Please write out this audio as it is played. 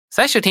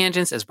SciShow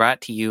Tangents is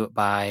brought to you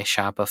by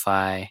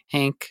Shopify.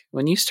 Hank,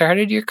 when you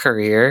started your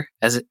career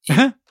as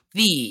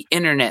the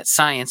internet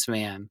science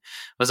man,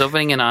 was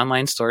opening an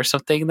online store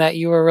something that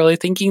you were really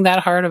thinking that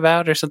hard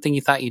about, or something you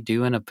thought you'd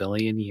do in a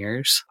billion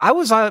years? I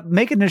was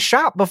making a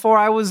shop before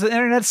I was the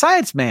internet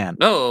science man.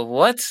 Oh,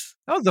 what?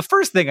 That was the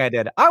first thing I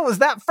did. I was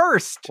that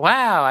first.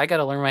 Wow, I got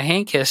to learn my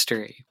Hank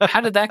history.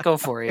 How did that go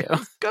for you?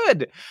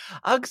 Good.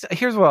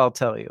 Here's what I'll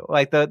tell you.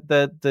 Like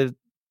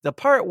the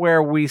part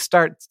where we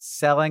start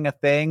selling a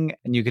thing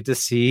and you get to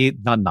see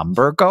the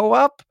number go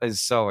up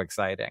is so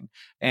exciting.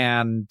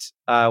 And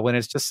when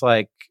it's just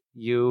like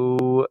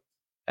you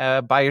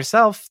by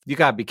yourself, you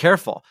got to be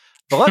careful.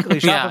 But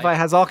luckily, Shopify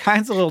has all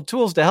kinds of little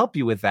tools to help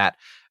you with that,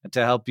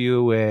 to help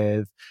you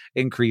with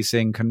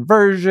increasing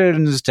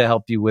conversions, to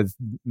help you with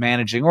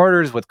managing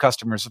orders, with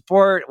customer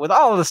support, with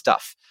all of the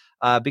stuff.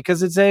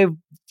 Because it's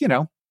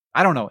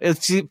I don't know. It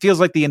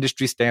feels like the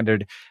industry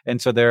standard. And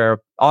so there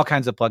are all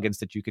kinds of plugins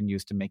that you can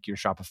use to make your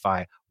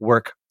Shopify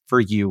work for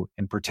you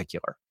in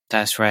particular.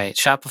 That's right.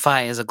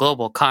 Shopify is a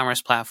global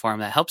commerce platform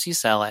that helps you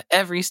sell at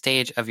every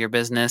stage of your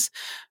business,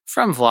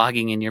 from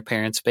vlogging in your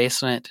parents'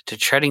 basement to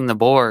treading the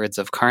boards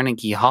of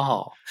Carnegie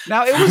Hall.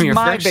 Now, it was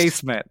my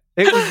basement.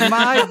 It was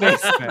my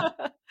basement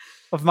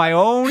of my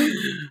own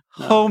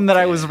home that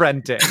I was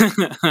renting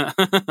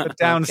the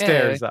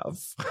downstairs of.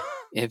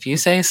 If you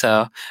say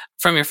so.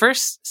 From your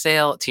first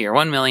sale to your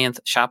 1 millionth,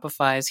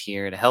 Shopify is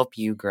here to help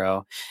you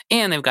grow.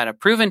 And they've got a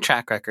proven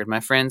track record, my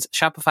friends.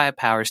 Shopify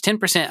powers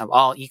 10% of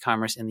all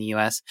e-commerce in the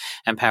US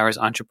and powers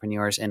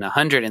entrepreneurs in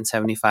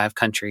 175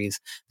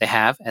 countries. They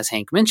have, as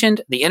Hank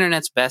mentioned, the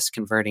internet's best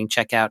converting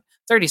checkout,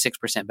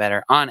 36%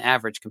 better on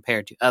average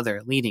compared to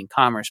other leading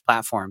commerce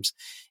platforms.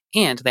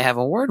 And they have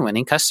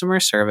award-winning customer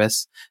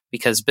service,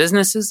 because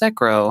businesses that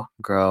grow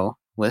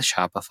with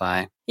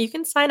Shopify. You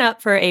can sign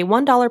up for a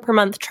 $1 per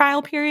month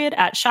trial period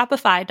at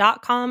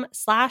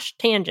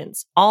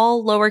shopify.com/tangents,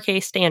 all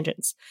lowercase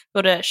tangents.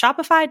 Go to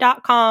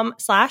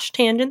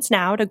shopify.com/tangents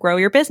now to grow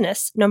your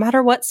business, no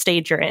matter what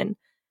stage you're in.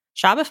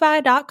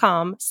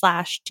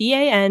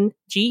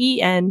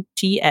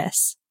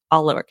 Shopify.com/TANGENTS,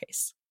 all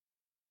lowercase.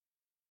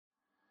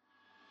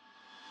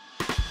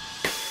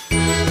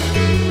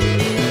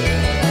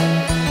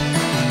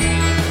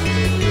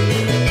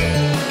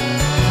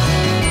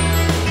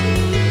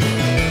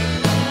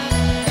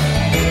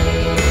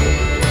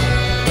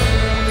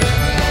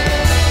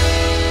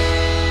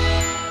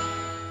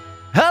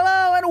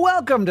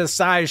 Welcome to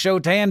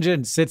SciShow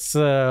Tangents. It's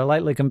a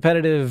lightly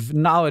competitive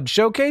knowledge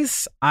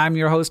showcase. I'm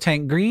your host,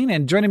 Hank Green,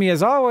 and joining me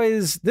as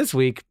always this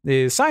week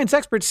is science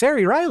expert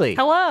Sari Riley.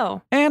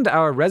 Hello. And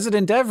our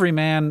resident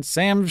everyman,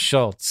 Sam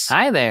Schultz.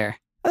 Hi there.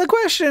 The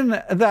question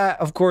that,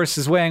 of course,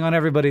 is weighing on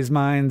everybody's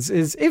minds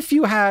is, if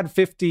you had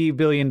 $50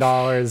 billion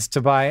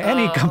to buy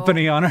any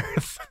company on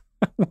Earth...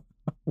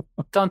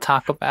 Don't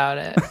talk about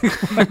it.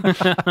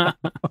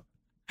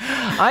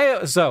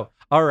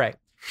 All right.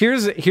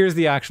 Here's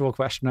the actual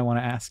question I want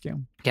to ask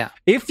you. Yeah.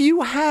 If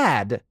you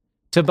had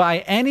to buy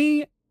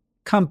any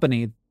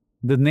company,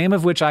 the name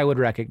of which I would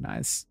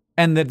recognize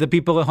and that the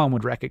people at home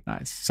would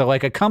recognize, so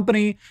like a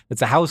company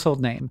that's a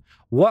household name,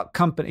 what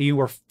company, you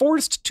were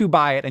forced to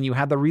buy it and you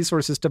had the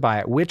resources to buy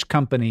it, which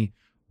company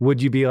would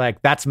you be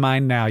like, that's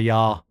mine now,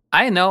 y'all?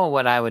 I know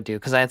what I would do,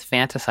 because I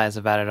fantasize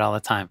about it all the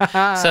time.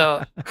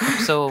 So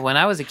when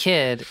I was a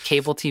kid,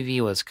 cable TV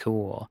was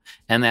cool.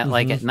 And that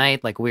like at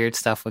night, like weird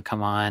stuff would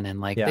come on,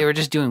 and they were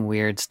just doing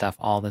weird stuff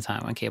all the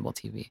time on cable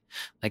TV.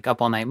 Like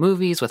up all night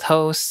movies with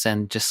hosts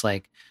and just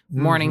like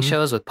morning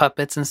shows with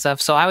puppets and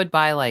stuff. So I would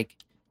buy like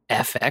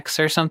FX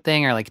or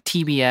something, or like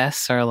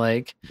TBS, or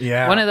like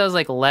one of those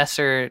like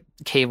lesser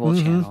cable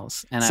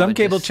channels. And some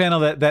cable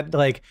channel that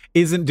like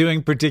isn't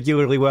doing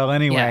particularly well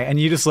anyway, and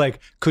you just like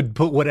could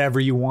put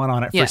whatever you want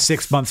on it for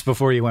 6 months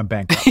before you went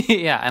bankrupt.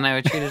 And I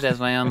would treat it as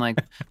my own like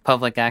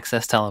public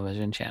access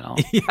television channel.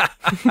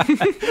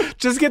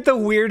 Just get the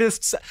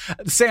weirdest.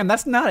 Sam,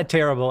 that's not a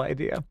terrible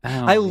idea.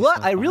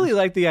 I really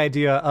like the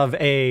idea of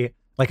a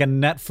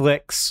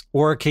Netflix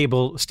or a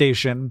cable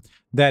station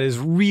that is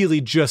really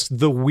just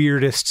the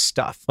weirdest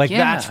stuff. Like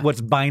that's what's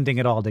binding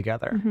it all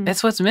together.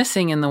 It's what's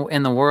missing in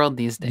the world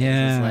these days.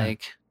 Is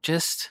like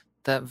just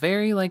that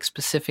very like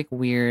specific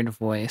weird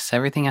voice.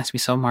 Everything has to be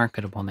so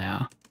marketable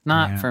now.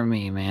 Not for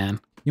me,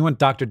 man. You want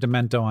Dr.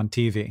 Demento on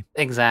TV.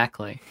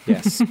 Exactly.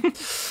 Yes.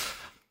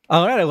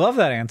 All right, I love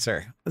that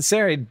answer.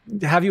 Sari,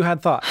 have you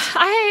had thoughts?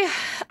 I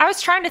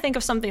was trying to think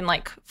of something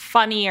like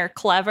funny or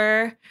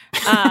clever.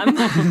 But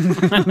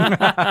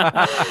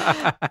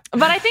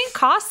I think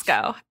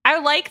Costco. I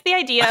like the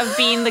idea of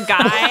being the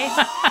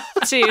guy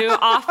to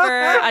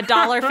offer a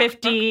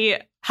 $1.50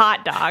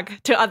 hot dog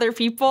to other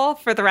people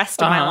for the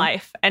rest of my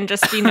life and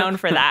just be known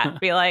for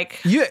that. Be like...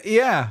 You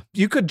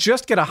could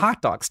just get a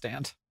hot dog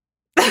stand.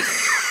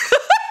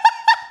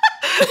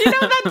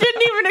 That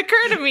didn't even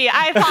occur to me.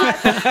 I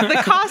thought the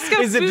Costco food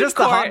court... Is it just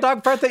the hot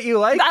dog part that you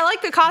like? I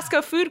like the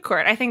Costco food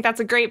court. I think that's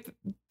a great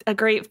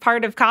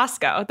part of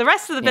Costco. The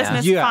rest of the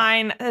business,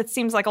 fine. It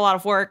seems like a lot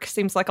of work.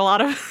 Seems like a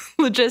lot of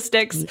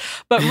logistics.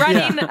 But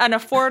running an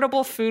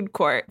affordable food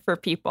court for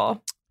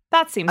people.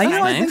 That seems I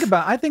nice.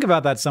 think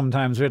about that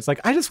sometimes where it's like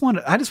I just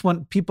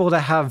want people to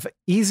have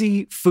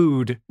easy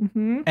food,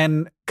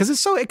 and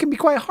because it can be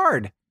quite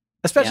hard,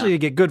 especially to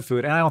get good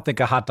food. And I don't think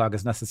a hot dog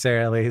is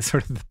necessarily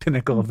sort of the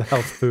pinnacle of the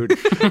health food.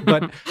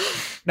 But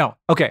no,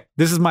 okay,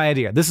 this is my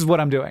idea. This is what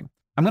I'm doing.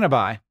 I'm going to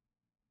buy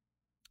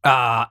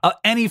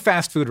any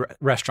fast food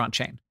restaurant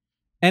chain,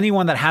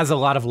 anyone that has a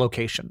lot of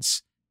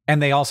locations,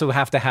 and they also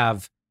have to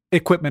have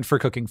equipment for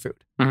cooking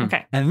food.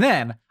 Okay. And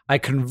then I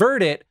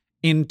convert it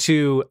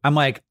into, I'm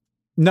like,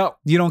 no,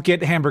 you don't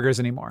get hamburgers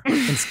anymore.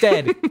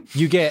 Instead,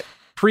 you get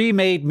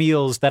pre-made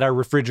meals that are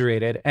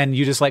refrigerated, and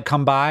you just like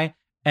come by,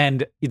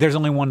 and there's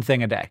only one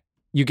thing a day.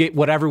 You get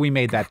whatever we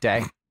made that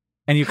day,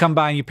 and you come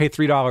by and you pay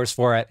 $3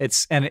 for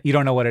it. And you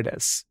don't know what it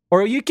is,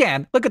 or you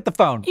can look at the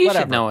phone. You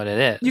whatever. should know what it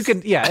is. You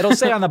can, yeah, it'll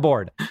say on the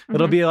board.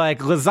 It'll be like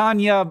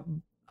lasagna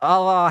a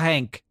la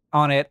Hank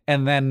on it,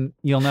 and then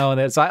you'll know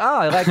that it's like, oh,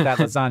 I like that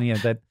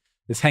lasagna. That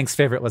is Hank's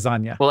favorite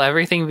lasagna. Will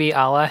everything be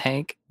a la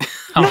Hank?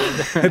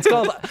 It's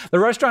called, the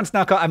restaurant's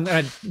now called, I'm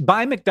going to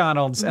buy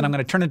McDonald's and I'm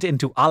going to turn it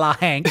into a la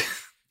Hank.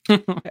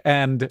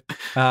 and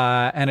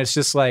it's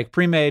just like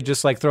pre-made,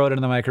 just like throw it in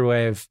the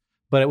microwave,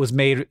 but it was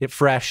made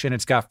fresh and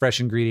it's got fresh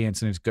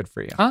ingredients and it's good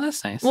for you. Oh,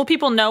 that's nice. Will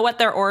people know what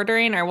they're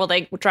ordering, or will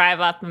they drive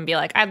up and be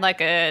like, I'd like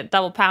a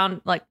double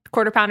pound, like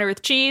quarter pounder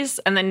with cheese,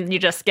 and then you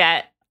just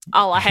get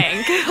a la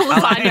Hank,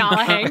 lasagna a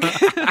la Hank.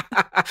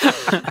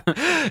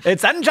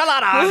 It's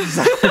enchiladas.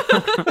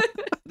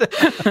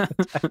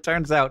 It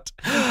turns out,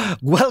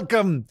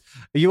 welcome.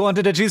 You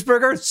wanted a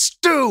cheeseburger?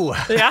 Stew.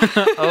 Yeah.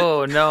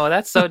 Oh no,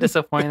 that's so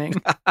disappointing.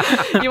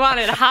 You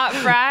wanted hot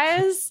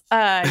fries?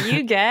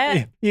 You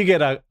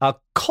get a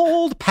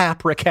cold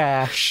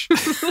paprikash.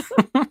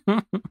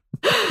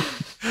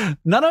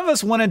 None of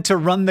us wanted to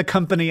run the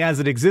company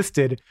as it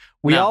existed.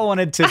 We all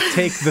wanted to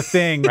take the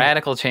thing,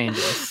 radical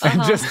changes,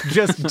 and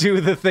just do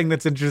the thing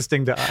that's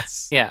interesting to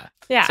us. Yeah.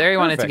 Yeah.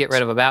 Wanted to get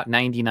rid of about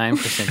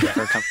 99% of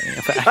her company.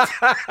 In fact.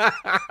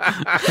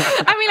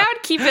 I mean, I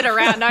would keep it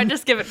around. I'd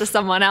just give it to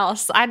someone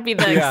else. I'd be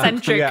the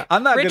eccentric Yeah.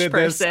 I'm not rich good at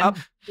person.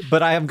 this,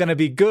 but I am going to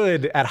be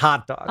good at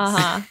hot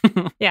dogs.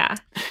 Yeah.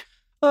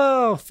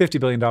 Oh, $50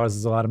 billion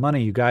is a lot of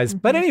money, you guys.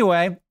 But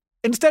anyway,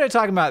 instead of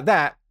talking about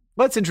that,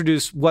 let's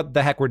introduce what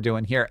the heck we're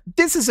doing here.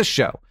 This is a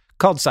show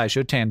called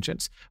SciShow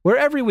Tangents, where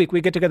every week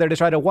we get together to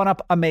try to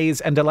one-up,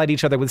 amaze, and delight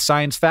each other with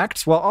science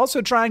facts while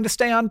also trying to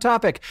stay on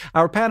topic.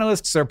 Our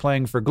panelists are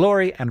playing for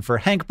glory and for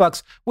Hank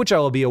Bucks, which I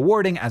will be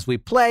awarding as we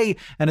play,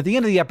 and at the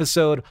end of the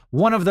episode,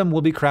 one of them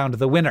will be crowned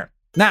the winner.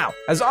 Now,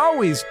 as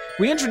always,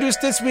 we introduce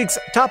this week's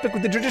topic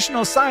with the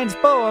traditional science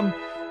poem.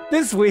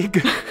 This week,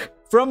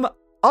 from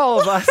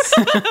all of us,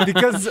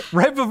 because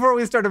right before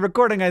we started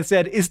recording, I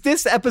said, is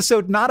this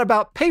episode not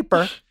about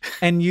paper?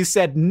 And you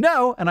said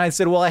no. And I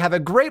said, well, I have a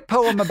great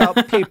poem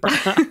about paper.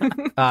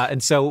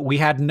 And so we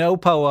had no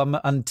poem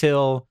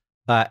until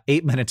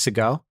 8 minutes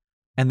ago.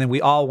 And then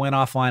we all went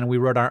offline and we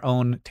wrote our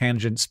own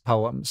tangents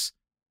poems.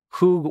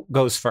 Who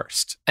goes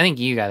first? I think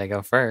you got to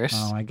go first.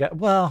 Oh,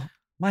 well,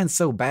 mine's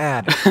so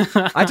bad.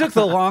 I took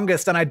the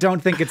longest and I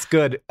don't think it's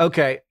good.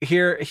 Okay,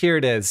 here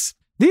it is.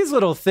 These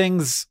little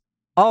things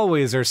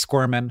always are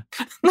squirming,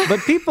 but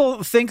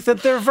people think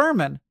that they're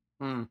vermin.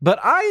 But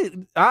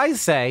I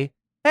say,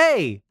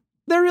 hey,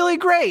 they're really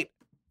great.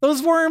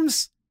 Those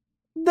worms,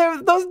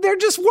 they're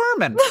just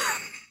worming.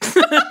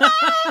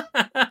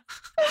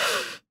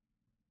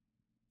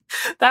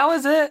 That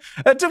was it.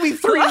 It took me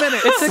 3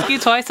 minutes. It took you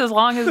twice as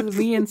long as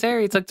me and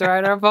Sari took to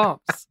write our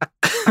poems.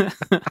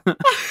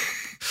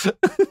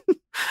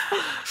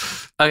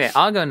 Okay,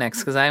 I'll go next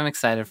because I'm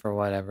excited for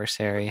whatever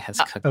Sari has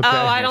cooked. Okay.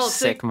 Oh, I don't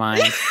sick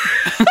mind.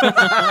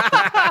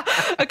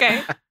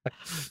 Okay.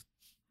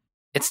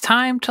 It's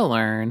time to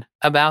learn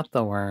about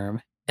the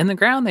worm. In the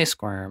ground they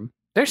squirm.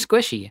 They're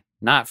squishy,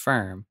 not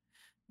firm.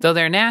 Though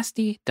they're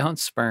nasty, don't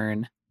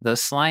spurn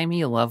those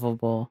slimy,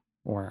 lovable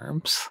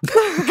worms.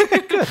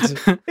 Good.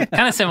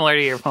 Kind of similar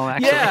to your poem,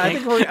 actually. Yeah, I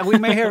think we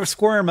may hear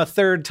squirm a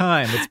third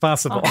time. It's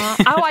possible.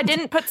 Oh, I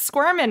didn't put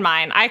squirm in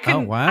mine. Oh,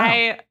 wow.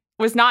 I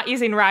was not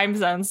using rhyme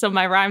zones, so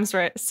my rhymes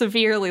were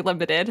severely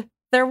limited.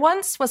 There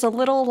once was a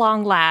little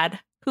long lad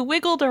who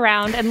wiggled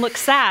around and looked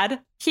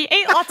sad. He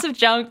ate lots of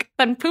junk,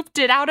 then pooped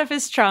it out of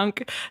his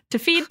trunk to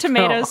feed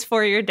tomatoes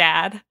for your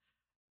dad.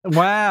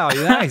 Wow,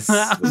 nice.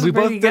 We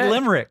both did good.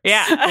 limericks.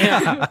 Yeah.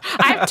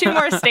 I have 2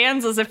 more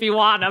stanzas if you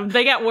want them.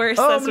 They get worse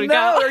as we go.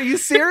 Are you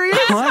serious?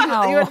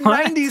 Wow. You had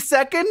 90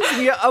 seconds?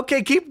 Yeah,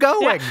 okay, keep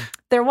going. Yeah.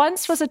 There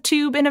once was a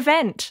tube in a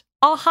vent,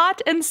 all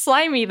hot and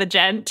slimy, the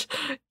gent.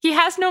 He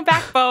has no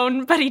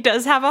backbone, but he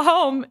does have a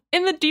home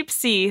in the deep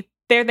sea.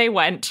 There they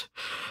went.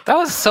 That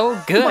was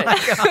so good.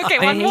 Okay,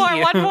 one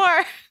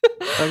more.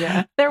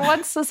 Okay. There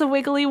once was a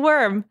wiggly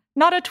worm,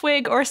 not a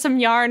twig or some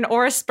yarn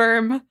or a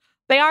sperm.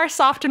 They are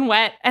soft and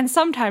wet and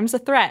sometimes a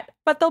threat,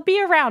 but they'll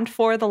be around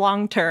for the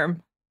long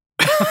term.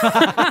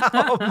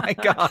 Oh my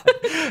God.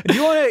 Do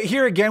you want to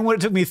hear again what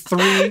it took me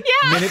 3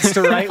 minutes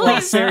to write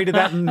while Sari did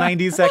that in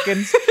 90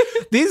 seconds?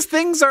 These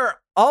things are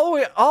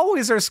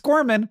always are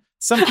squirming.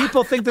 Some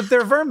people think that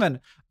they're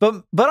vermin,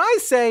 but I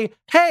say,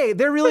 hey,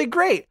 they're really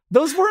great.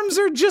 Those worms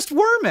are just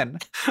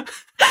wormin.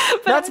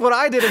 That's what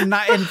I did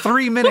in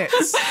 3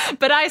 minutes.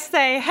 But I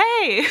say,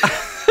 hey.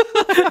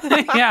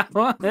 Yeah,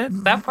 well,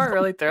 that part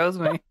really throws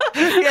me.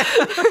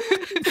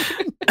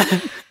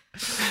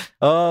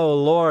 Oh,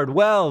 Lord.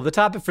 Well, the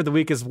topic for the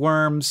week is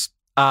worms.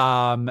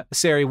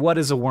 Sari, what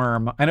is a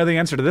worm? I know the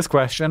answer to this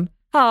question.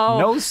 Oh,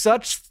 no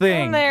such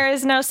thing. There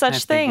is no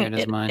such thing.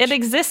 It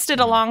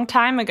existed a long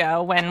time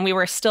ago when we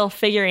were still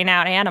figuring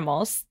out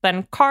animals.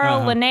 Then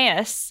Carl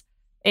Linnaeus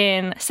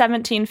in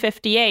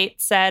 1758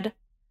 said,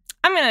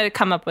 I'm going to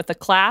come up with a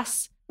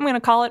class. I'm going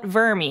to call it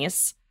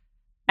vermes.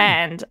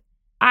 And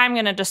I'm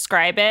going to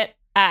describe it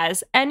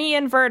as any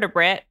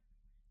invertebrate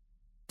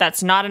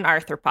that's not an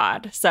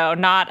arthropod. So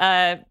not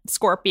a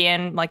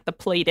scorpion, like the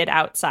plated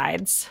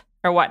outsides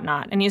or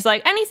whatnot. And he's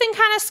like, anything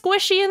kind of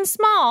squishy and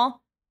small,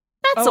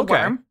 that's a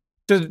worm.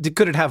 Could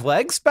it have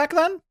legs back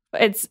then?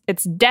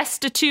 It's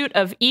destitute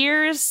of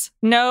ears,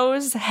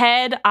 nose,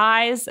 head,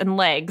 eyes, and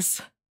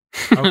legs.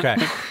 Okay.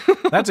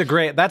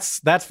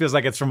 That feels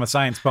like it's from a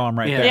science poem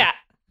there. Yeah.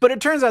 But it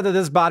turns out that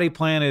this body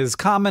plan is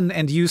common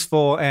and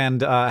useful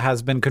and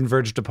has been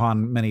converged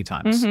upon many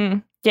times. Mm-hmm.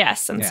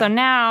 Yes. And so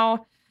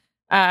now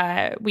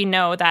we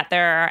know that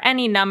there are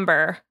any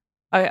number,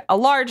 a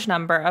large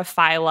number of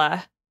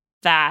phyla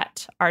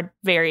that are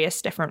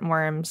various different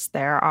worms.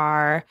 There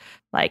are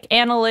like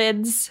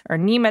annelids or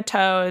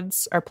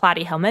nematodes or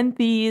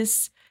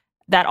platyhelminthes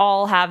that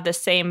all have the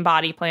same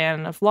body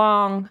plan of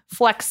long,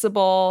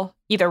 flexible,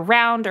 either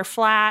round or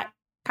flat,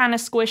 kind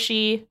of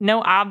squishy,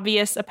 no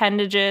obvious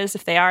appendages.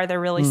 If they are, they're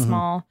really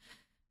small.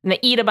 And they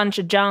eat a bunch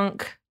of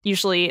junk.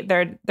 Usually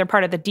they're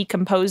part of the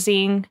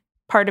decomposing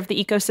part of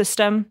the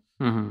ecosystem.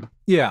 Mm-hmm.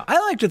 Yeah, I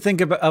like to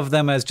think of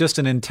them as just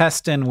an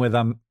intestine with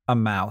a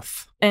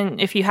mouth.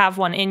 And if you have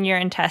one in your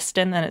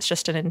intestine, then it's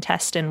just an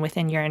intestine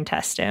within your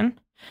intestine.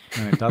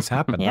 And it does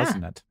happen,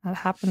 doesn't it? That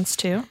happens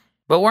too.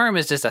 But worm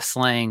is just a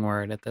slang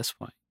word at this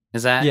point.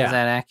 Is that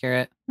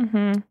accurate?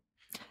 Mm-hmm.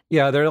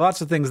 Yeah, there are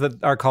lots of things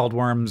that are called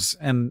worms,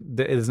 and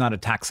it is not a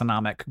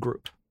taxonomic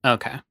group.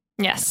 Okay.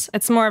 Yes,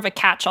 it's more of a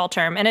catch-all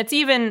term. And it's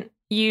even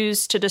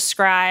used to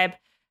describe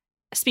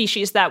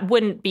species that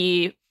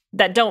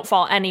don't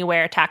fall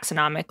anywhere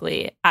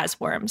taxonomically as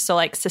worms. So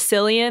like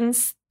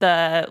Sicilians,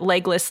 the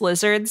legless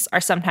lizards,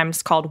 are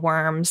sometimes called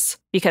worms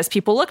because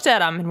people looked at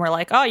them and were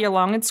like, oh, you're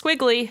long and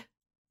squiggly.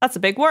 That's a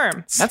big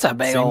worm. That's a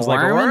big old like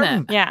worm, a worm.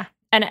 isn't it? Yeah.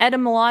 And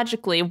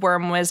etymologically,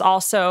 worm was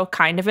also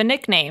kind of a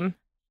nickname.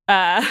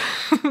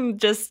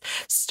 Just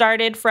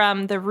started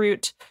from the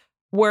root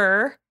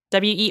wer,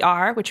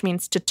 W-E-R, which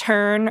means to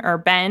turn or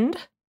bend.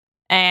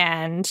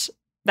 And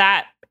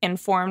that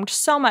informed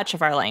so much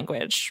of our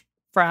language,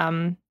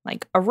 from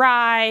like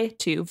awry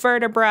to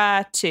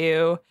vertebra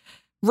to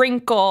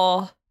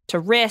wrinkle to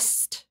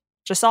wrist.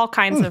 Just all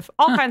kinds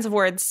of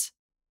words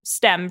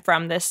stem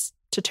from this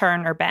to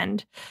turn or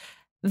bend.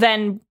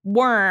 Then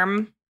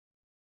worm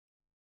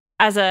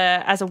as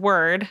a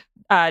word,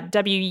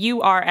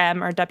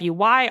 W-U-R-M or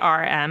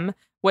W-Y-R-M,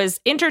 was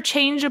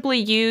interchangeably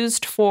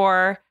used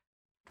for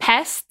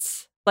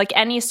pests, like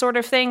any sort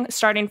of thing,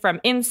 starting from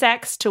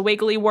insects to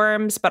wiggly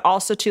worms, but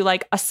also to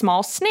like a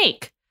small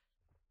snake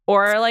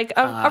or like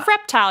a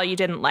reptile you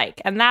didn't like.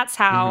 And that's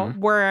how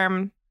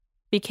worm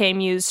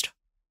became used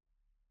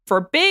for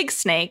big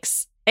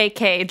snakes,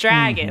 aka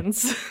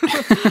dragons.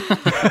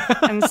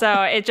 And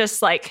so it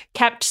just like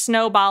kept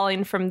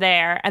snowballing from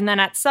there. And then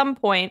at some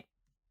point,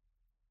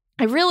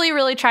 I really,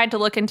 really tried to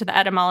look into the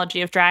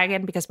etymology of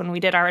dragon, because when we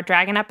did our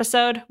dragon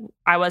episode,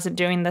 I wasn't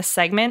doing this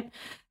segment,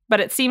 but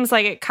it seems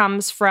like it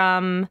comes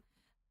from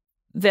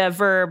the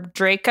verb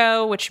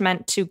draco, which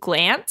meant to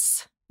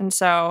glance. And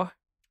so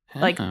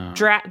like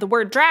the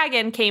word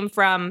dragon came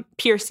from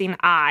piercing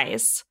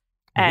eyes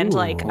and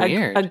like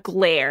a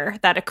glare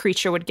that a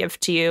creature would give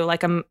to you,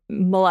 like a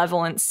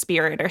malevolent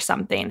spirit or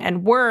something.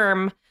 And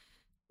worm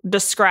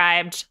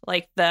described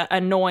like the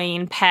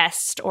annoying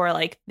pest or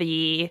like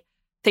the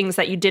things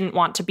that you didn't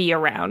want to be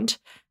around.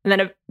 And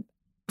then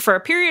for a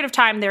period of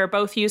time, they were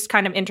both used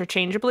kind of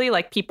interchangeably,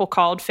 like people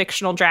called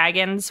fictional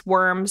dragons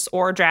worms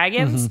or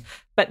dragons.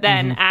 But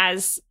then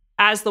as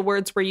the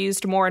words were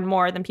used more and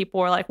more, then people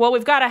were like, well,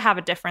 we've got to have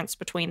a difference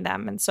between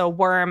them. And so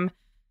worm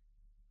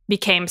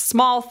became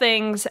small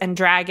things and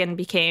dragon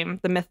became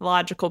the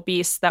mythological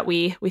beast that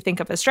we think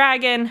of as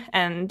dragon,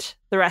 and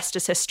the rest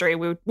is history.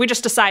 We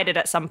just decided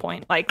at some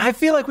point, like, I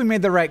feel like we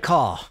made the right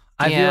call.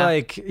 I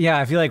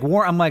feel like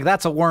worm. I'm like,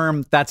 that's a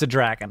worm, that's a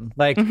dragon.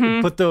 Like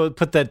put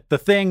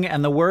the thing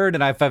and the word,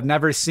 and if I've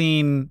never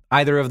seen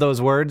either of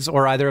those words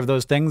or either of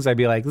those things, I'd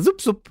be like,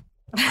 zoop zoop.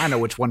 I know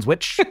which one's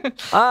which.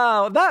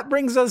 That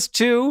brings us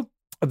to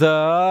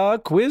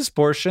the quiz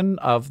portion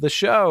of the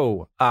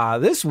show.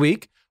 This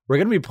week we're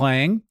going to be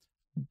playing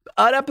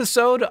an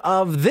episode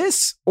of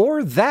This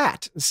or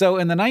That. So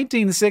in the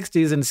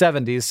 1960s and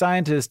 70s,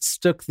 scientists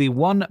took the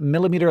 1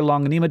 millimeter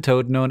long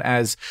nematode known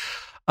as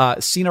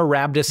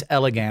Caenorhabdus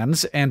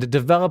elegans and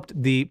developed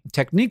the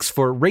techniques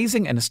for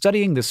raising and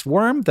studying this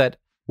worm that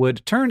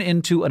would turn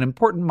into an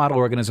important model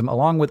organism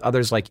along with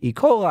others like E.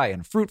 coli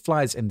and fruit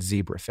flies and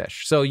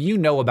zebrafish. So you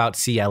know about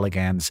C.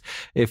 elegans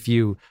if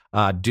you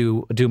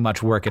do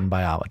much work in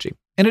biology.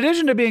 In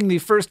addition to being the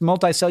first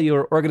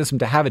multicellular organism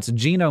to have its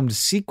genome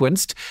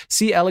sequenced,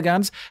 C.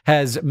 elegans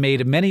has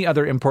made many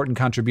other important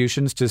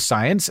contributions to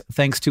science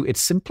thanks to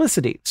its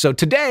simplicity. So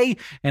today,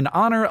 in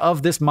honor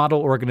of this model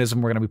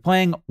organism, we're going to be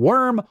playing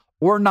Worm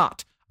or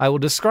Not. I will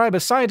describe a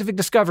scientific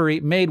discovery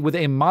made with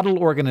a model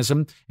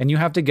organism, and you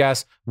have to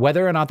guess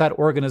whether or not that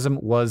organism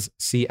was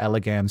C.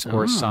 elegans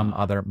or some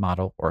other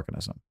model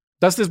organism.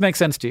 Does this make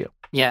sense to you?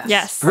 Yes.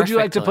 Yes. Would you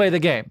like to play the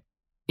game?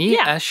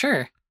 Yeah,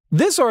 sure.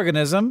 This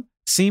organism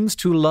seems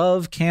to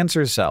love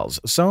cancer cells,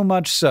 so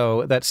much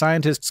so that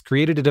scientists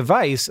created a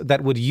device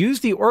that would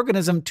use the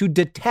organism to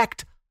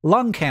detect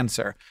lung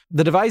cancer.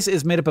 The device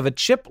is made up of a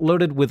chip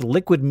loaded with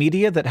liquid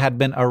media that had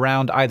been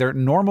around either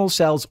normal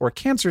cells or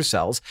cancer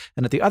cells,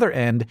 and at the other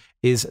end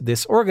is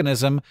this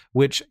organism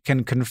which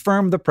can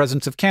confirm the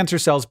presence of cancer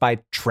cells by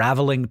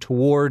traveling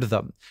toward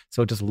them.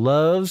 So it just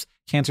loves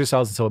cancer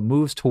cells, and so it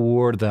moves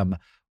toward them,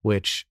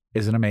 which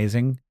is an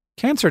amazing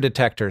cancer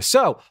detector.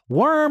 So,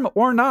 worm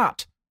or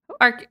not?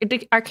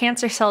 Are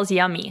cancer cells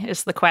yummy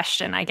is the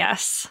question, I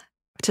guess,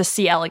 to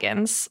C.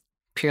 elegans.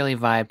 Purely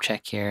vibe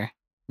check here.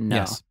 No,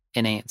 Yes.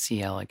 it ain't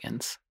C.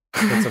 elegans.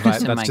 That's a vibe.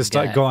 in That's my just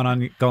gut. going on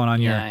your.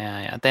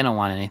 Yeah. They don't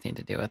want anything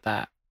to do with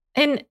that.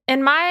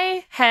 In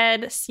my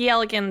head, C.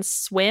 elegans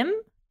swim,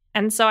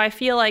 and so I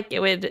feel like it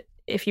would,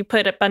 if you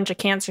put a bunch of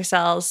cancer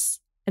cells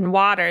in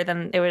water,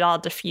 then it would all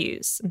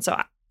diffuse. And so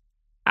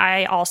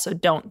I also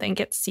don't think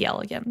it's C.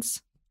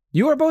 elegans.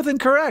 You are both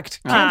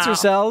incorrect. Cancer Oh.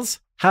 cells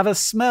have a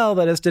smell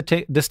that is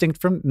distinct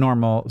from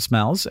normal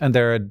smells, and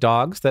there are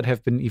dogs that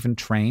have been even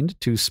trained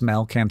to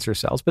smell cancer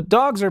cells. But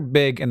dogs are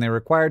big, and they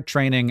require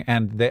training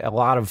and a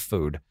lot of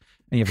food,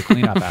 and you have to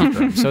clean up after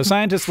them. So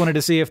scientists wanted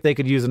to see if they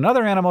could use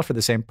another animal for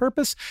the same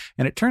purpose,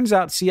 and it turns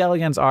out C.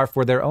 elegans are,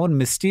 for their own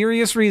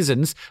mysterious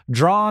reasons,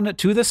 drawn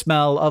to the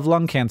smell of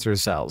lung cancer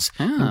cells.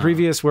 In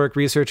previous work,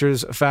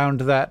 researchers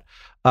found that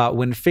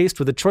when faced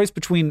with a choice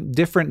between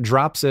different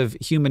drops of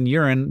human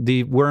urine,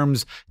 the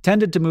worms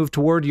tended to move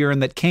toward urine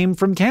that came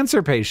from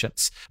cancer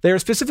patients. They are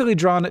specifically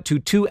drawn to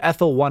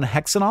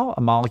 2-ethyl-1-hexanol,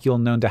 a molecule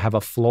known to have a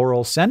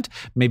floral scent,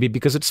 maybe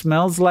because it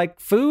smells like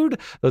food,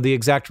 though the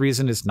exact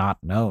reason is not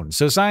known.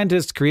 So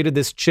scientists created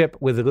this chip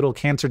with little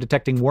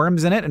cancer-detecting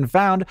worms in it and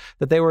found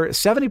that they were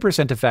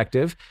 70%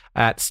 effective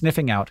at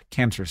sniffing out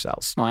cancer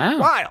cells. Wow.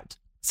 Wild.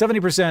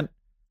 70%,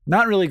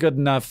 not really good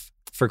enough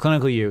for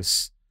clinical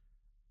use.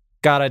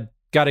 Gotta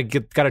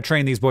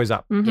train these boys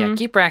up. Mhm. Yeah,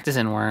 keep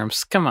practicing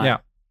worms. Come on. Yeah.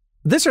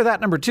 This or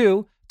that number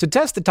 2, to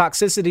test the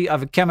toxicity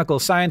of a chemical,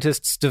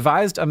 scientists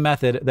devised a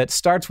method that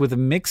starts with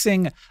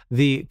mixing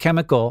the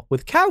chemical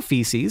with cow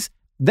feces.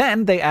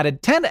 Then they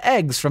added 10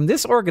 eggs from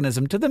this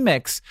organism to the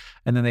mix,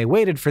 and then they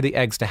waited for the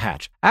eggs to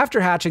hatch.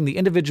 After hatching, the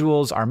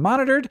individuals are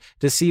monitored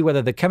to see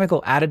whether the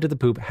chemical added to the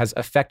poop has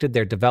affected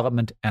their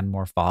development and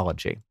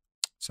morphology.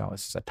 So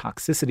this is a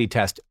toxicity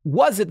test.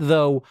 Was it,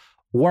 though,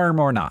 worm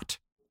or not?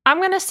 I'm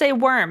going to say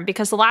worm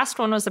because the last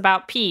one was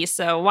about pee,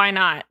 so why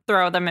not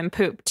throw them in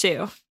poop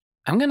too?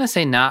 I'm going to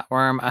say not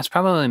worm. I was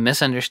probably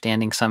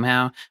misunderstanding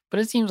somehow,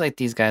 but it seems like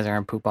these guys are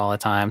in poop all the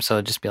time, so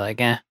it'd just be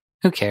like,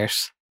 who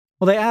cares?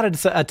 Well, they added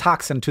a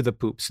toxin to the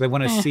poop, so they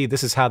want to see,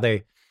 this is how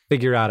they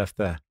figure out if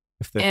the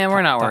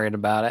We're not worried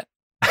about it.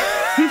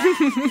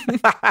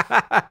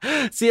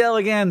 C.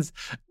 elegans,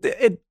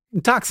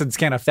 toxins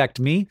can't affect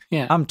me.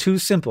 Yeah. I'm too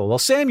simple. Well,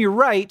 Sam, you're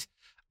right.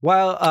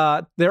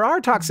 While there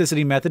are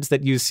toxicity methods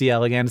that use C.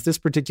 elegans, this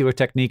particular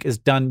technique is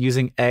done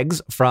using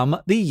eggs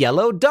from the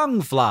yellow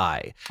dung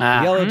fly. The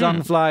yellow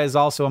dung fly is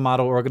also a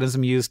model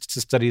organism used to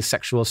study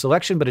sexual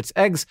selection, but its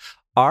eggs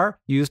are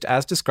used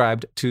as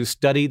described to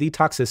study the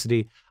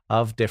toxicity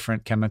of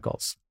different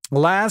chemicals.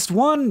 Last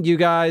one, you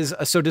guys.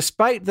 So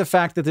despite the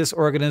fact that this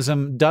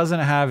organism doesn't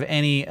have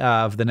any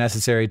of the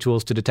necessary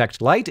tools to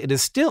detect light, it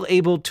is still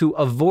able to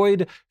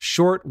avoid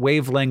short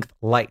wavelength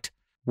light.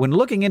 When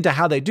looking into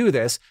how they do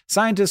this,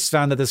 scientists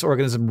found that this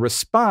organism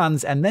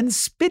responds and then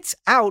spits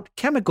out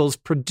chemicals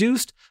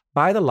produced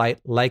by the light,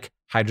 like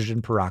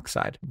hydrogen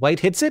peroxide. Light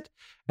hits it,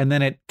 and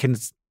then it can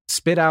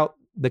spit out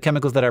the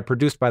chemicals that are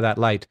produced by that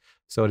light,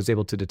 so it is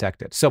able to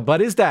detect it. So,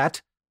 but is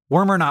that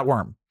worm or not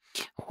worm?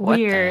 What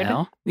Weird. the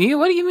hell?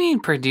 What do you mean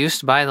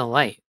produced by the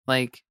light?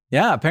 Like,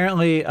 Yeah,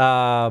 apparently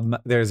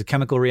there's a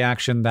chemical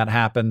reaction that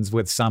happens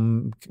with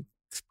some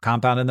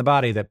compound in the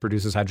body that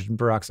produces hydrogen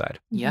peroxide.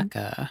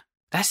 yucca.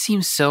 That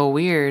seems so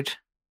weird.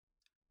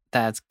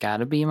 That's got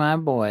to be my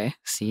boy,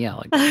 C.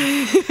 elegans.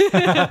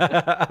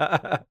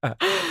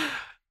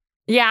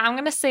 Yeah, I'm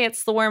going to say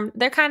it's the worm.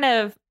 They're kind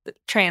of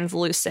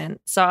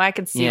translucent, so I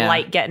could see Yeah.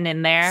 light getting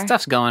in there.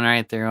 Stuff's going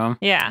right through them.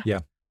 Yeah.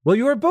 Well,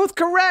 you are both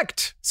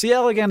correct. C.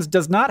 elegans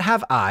does not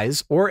have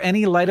eyes or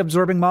any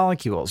light-absorbing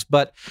molecules,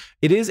 but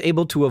it is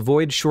able to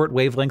avoid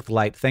short-wavelength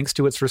light thanks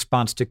to its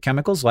response to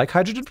chemicals like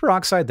hydrogen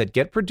peroxide that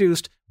get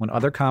produced when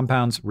other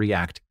compounds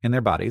react in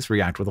their bodies,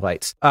 react with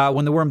lights.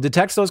 When the worm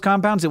detects those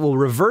compounds, it will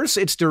reverse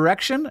its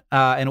direction,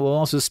 and it will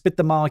also spit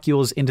the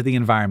molecules into the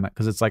environment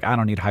because it's like, I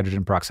don't need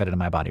hydrogen peroxide in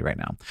my body right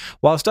now.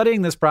 While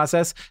studying this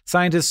process,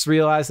 scientists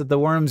realized that the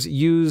worms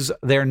use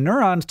their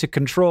neurons to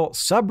control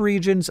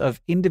subregions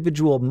of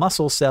individual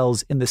muscle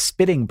cells in the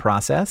spitting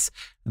process.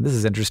 And this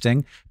is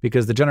interesting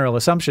because the general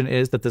assumption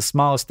is that the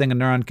smallest thing a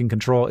neuron can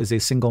control is a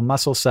single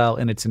muscle cell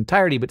in its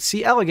entirety. But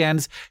C.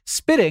 elegans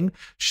spitting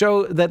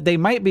show that they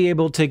might be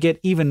able to get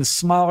even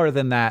smaller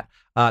than that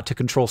to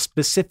control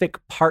specific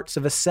parts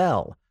of a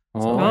cell.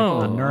 So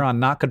like a neuron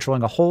not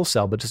controlling a whole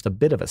cell, but just a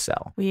bit of a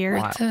cell.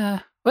 Weird.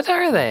 What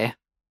are they?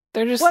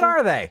 They're just. What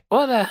are they?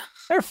 What?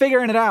 They're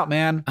figuring it out,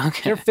 man.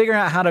 Okay. They're figuring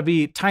out how to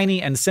be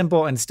tiny and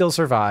simple and still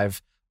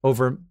survive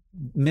over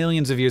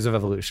millions of years of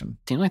evolution.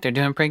 Seem like they're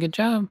doing a pretty good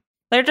job.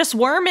 They're just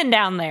worming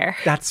down there.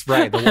 That's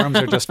right. The worms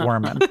are just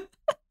worming.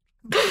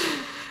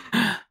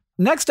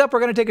 Next up,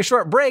 we're going to take a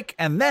short break,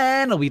 and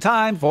then it'll be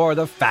time for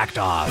the Fact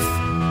Off.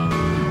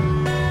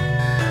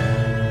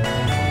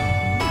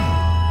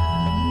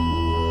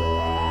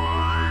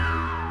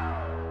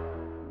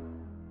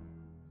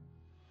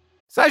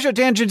 SciShow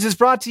Tangents is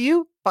brought to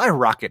you by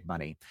Rocket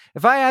Money.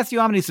 If I asked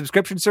you how many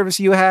subscription services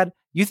you had,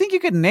 you think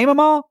you could name them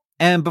all?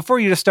 And before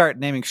you just start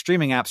naming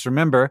streaming apps,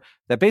 remember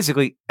that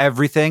basically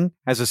everything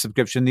has a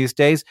subscription these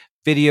days.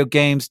 Video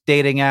games,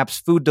 dating apps,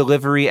 food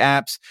delivery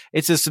apps.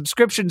 It's a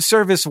subscription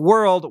service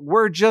world.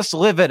 We're just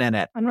living in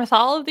it. And with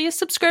all of these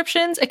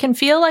subscriptions, it can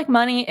feel like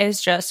money is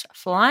just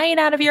flying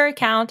out of your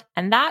account,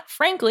 and that,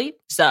 frankly,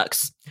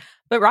 sucks.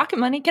 But Rocket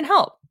Money can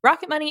help.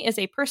 Rocket Money is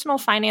a personal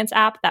finance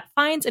app that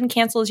finds and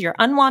cancels your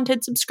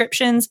unwanted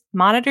subscriptions,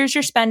 monitors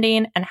your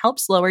spending, and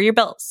helps lower your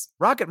bills.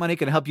 Rocket Money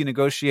can help you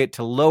negotiate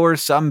to lower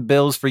some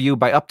bills for you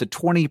by up to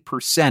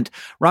 20%.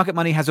 Rocket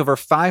Money has over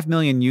 5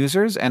 million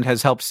users and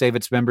has helped save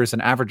its members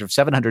an average of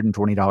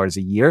 $720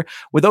 a year,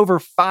 with over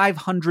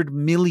 500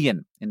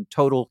 million in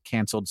total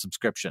canceled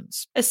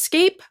subscriptions.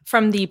 Escape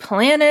from the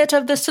planet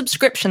of the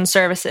subscription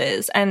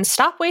services and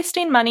stop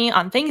wasting money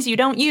on things you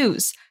don't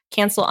use.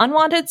 Cancel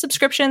unwanted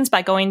subscriptions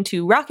by going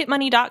to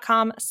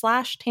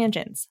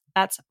rocketmoney.com/tangents.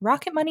 That's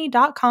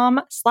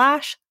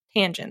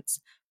rocketmoney.com/tangents.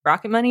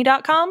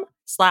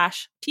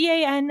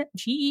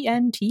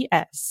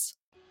 rocketmoney.com/tangents.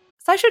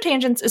 SciShow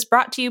Tangents is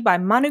brought to you by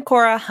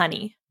Manukora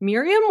honey.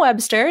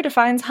 Merriam-Webster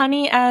defines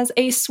honey as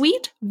a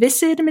sweet,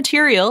 viscid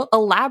material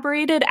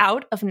elaborated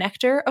out of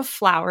nectar of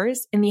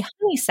flowers in the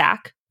honey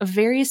sac of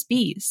various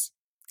bees.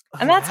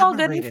 And that's all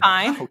good and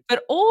fine,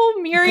 but old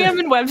Merriam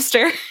and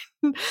Webster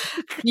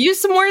used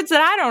some words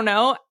that I don't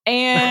know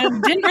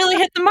and didn't really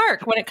hit the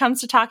mark when it comes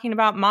to talking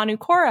about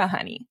Manukora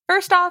honey.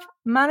 First off,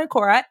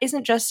 Manukora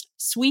isn't just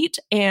sweet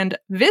and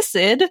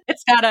viscid.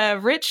 It's got a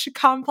rich,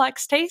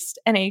 complex taste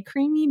and a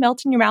creamy,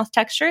 melt-in-your-mouth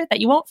texture that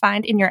you won't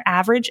find in your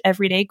average,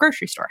 everyday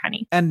grocery store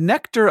honey. And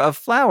nectar of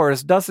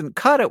flowers doesn't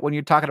cut it when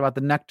you're talking about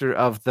the nectar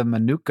of the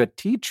Manuka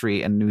tea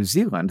tree in New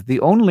Zealand,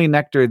 the only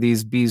nectar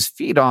these bees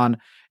feed on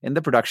in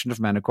the production of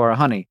Manukora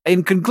honey.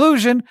 In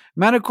conclusion,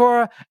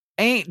 Manukora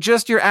ain't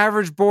just your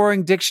average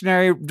boring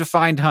dictionary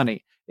defined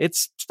honey.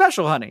 It's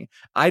special honey.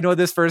 I know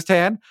this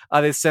firsthand.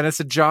 They sent us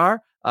a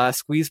jar, a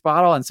squeeze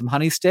bottle, and some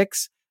honey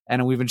sticks,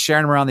 and we've been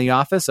sharing them around the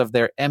office of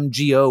their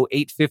MGO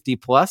 850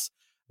 Plus,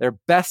 their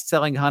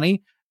best-selling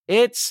honey.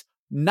 It's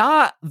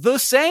not the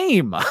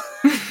same.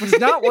 It's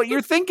not what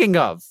you're thinking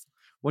of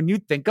when you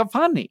think of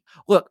honey.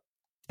 Look,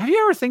 have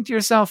you ever think to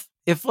yourself,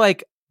 if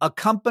like a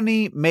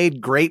company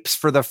made grapes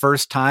for the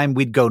first time,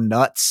 we'd go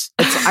nuts?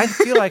 I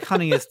feel like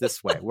honey is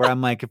this way, where I'm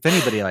like, if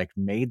anybody like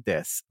made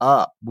this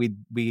up, we'd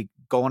be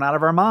going out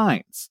of our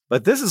minds.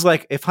 But this is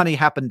like if honey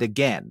happened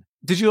again.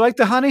 Did you like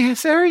the honey,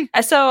 Sari?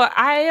 So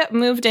I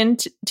moved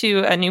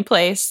into a new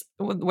place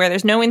where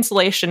there's no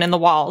insulation in the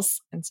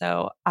walls. And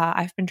so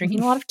I've been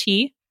drinking a lot of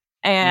tea.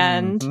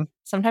 And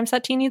sometimes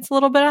that tea needs a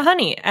little bit of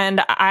honey.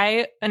 And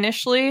I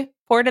initially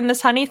poured in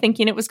this honey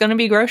thinking it was going to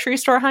be grocery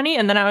store honey.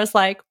 And then I was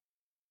like,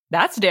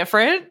 that's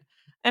different.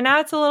 And now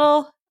it's a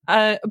little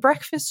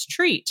breakfast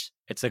treat.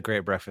 It's a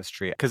great breakfast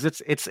treat because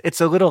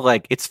it's a little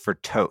like it's for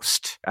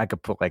toast. I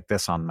could put like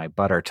this on my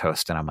butter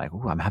toast and I'm like,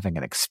 ooh, I'm having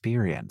an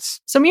experience.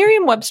 So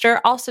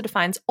Merriam-Webster also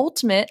defines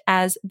ultimate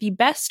as the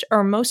best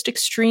or most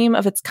extreme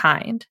of its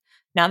kind.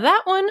 Now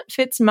that one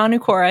fits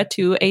Manukora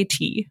to a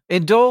T.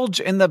 Indulge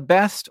in the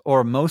best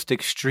or most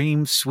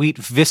extreme, sweet,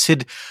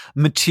 viscid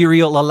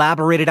material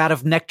elaborated out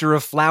of nectar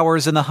of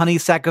flowers in the honey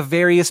sac of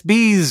various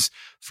bees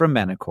from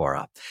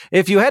Manukora.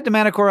 If you head to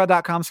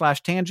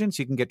manukora.com/tangents,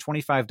 you can get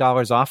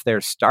 $25 off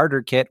their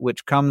starter kit,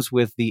 which comes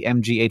with the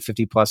MG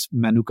 850 Plus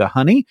Manuka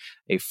honey,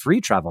 a free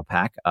travel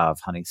pack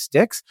of honey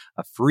sticks,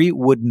 a free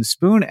wooden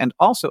spoon, and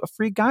also a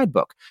free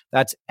guidebook.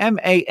 That's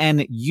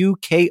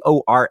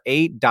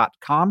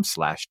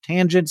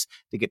manukora.com/tangents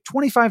to get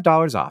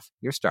 $25 off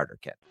your starter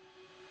kit.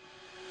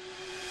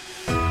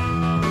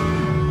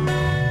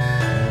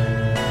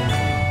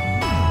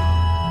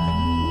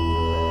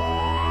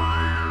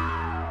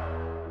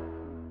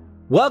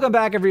 Welcome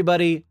back,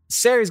 everybody.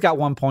 Sari's got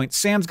 1 point.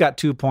 Sam's got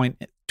 2 points.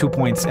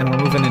 And we're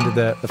moving into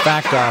the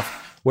fact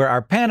off, where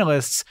our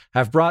panelists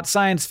have brought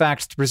science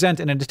facts to present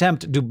in an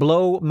attempt to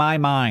blow my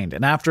mind.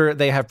 And after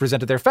they have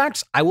presented their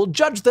facts, I will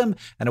judge them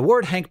and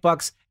award Hank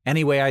bucks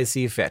any way I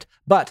see fit.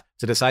 But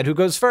to decide who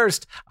goes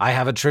first, I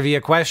have a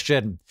trivia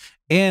question.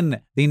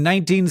 In the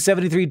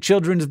 1973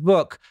 children's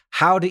book,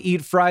 How to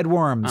Eat Fried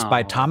Worms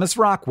by Thomas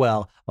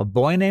Rockwell, a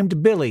boy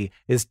named Billy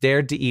is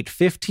dared to eat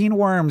 15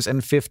 worms in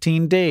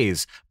 15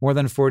 days. More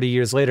than 40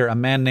 years later, a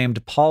man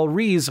named Paul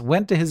Rees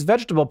went to his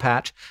vegetable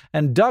patch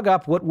and dug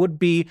up what would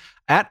be,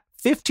 at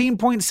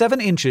 15.7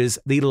 inches,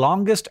 the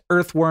longest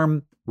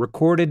earthworm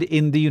recorded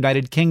in the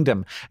United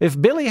Kingdom. If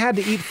Billy had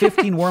to eat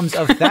 15 worms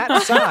of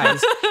that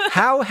size,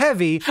 how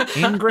heavy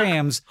in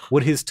grams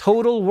would his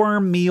total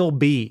worm meal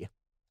be?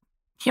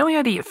 He only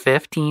had to eat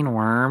 15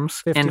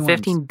 worms 15 in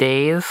 15 worms.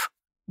 days.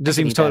 Just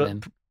seems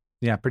total.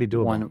 Yeah, pretty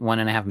doable.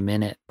 1.5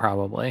 minute,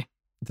 probably.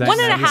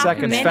 1.5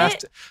 seconds.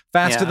 minute?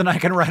 Faster than I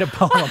can write a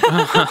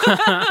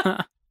poem.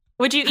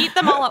 Would you eat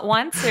them all at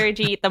once, or would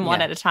you eat them one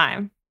Yeah. at a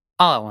time?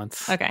 All at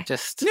once. Okay.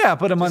 Just Yeah,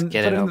 put them on.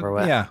 get put it in over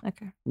with. Yeah.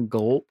 Okay.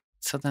 gulp.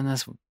 So then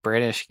this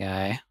British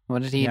guy,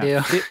 what did he Yeah. do?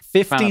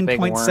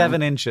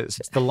 15.7 inches.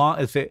 It's the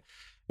long.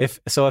 If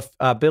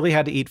Billy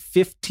had to eat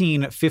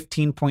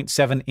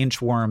 15.7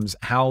 inch worms,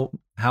 how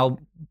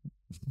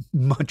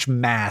much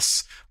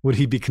mass would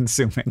he be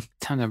consuming?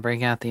 Time to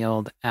break out the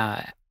old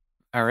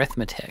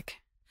arithmetic.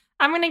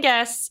 I'm going to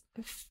guess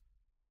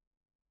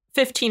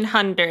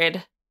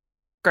 1,500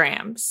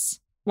 grams.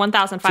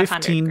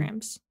 1,500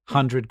 grams.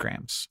 100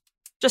 grams.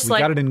 Just We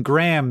like got it in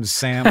grams,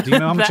 Sam. Do you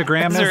know how much a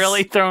gram is? That's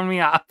really thrown me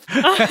off.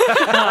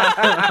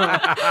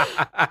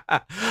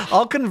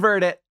 I'll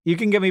convert it. You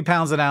can give me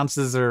pounds and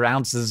ounces or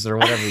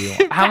whatever you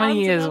want. How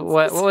many Pounds is and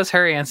what? ounces. What was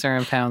her answer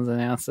in pounds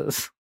and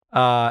ounces?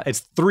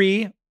 It's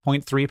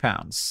 3.3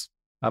 pounds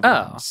of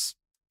Oh. worms.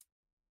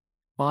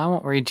 Well, I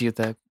won't read you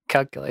the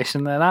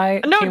calculation that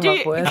I no, came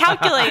up with.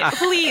 calculate,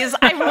 please.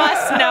 I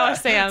must know,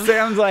 Sam.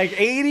 Sam's like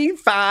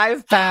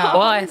 85 pounds.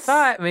 Well, I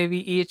thought maybe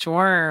each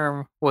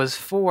worm was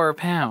 4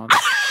 pounds.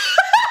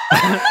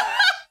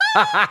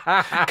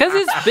 Because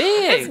it's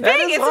big. It's That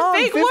big. is It's long, a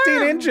big 15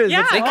 worm. inches.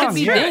 Yeah, It's it long, could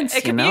be yeah. dense.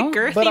 It could be a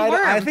girthy But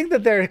worm. I think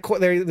that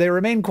they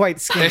remain quite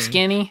skinny. They're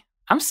skinny.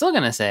 I'm still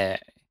going to say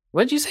it.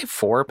 What did you say?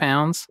 4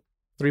 pounds?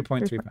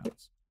 3.3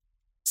 pounds.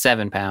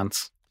 7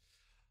 pounds.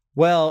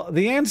 Well,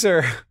 the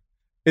answer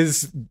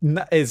is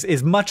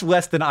much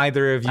less than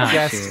either of you Oh,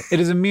 guessed. shoot. It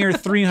is a mere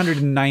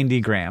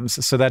 390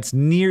 grams, so that's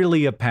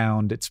nearly a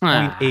pound. It's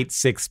Ah.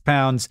 0.86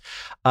 pounds.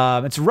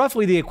 It's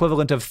roughly the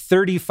equivalent of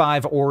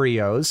 35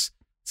 Oreos,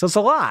 so it's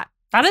a lot.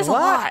 That It's is a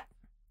lot.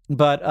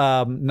 But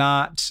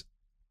not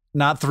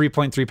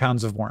 3.3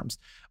 pounds of worms.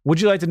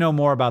 Would you like to know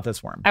more about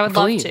this worm? I would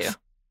Please. love to.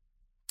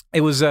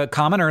 It was a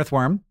common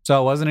earthworm,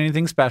 so it wasn't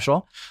anything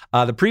special.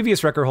 The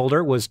previous record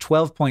holder was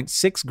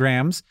 12.6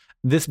 grams.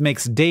 This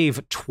makes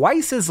Dave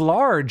twice as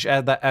large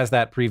as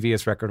that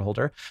previous record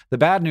holder. The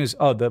bad news,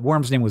 the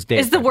worm's name was Dave.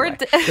 Is the by word?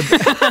 way.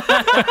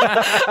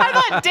 I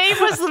thought Dave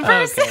was the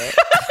person.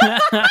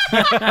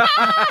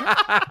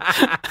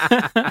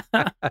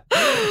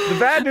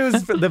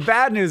 The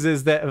bad news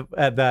is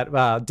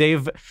that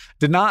Dave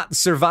did not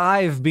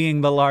survive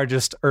being the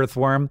largest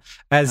earthworm,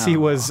 as he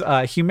was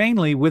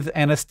humanely, with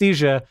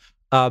anesthesia,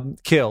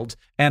 killed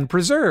and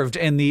preserved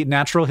in the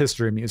Natural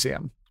History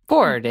Museum.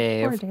 Poor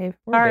Dave. Poor Dave.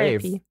 Poor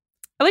R.I.P. Dave.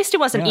 At least he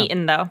wasn't Yeah.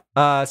 eaten, though.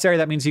 Sarah,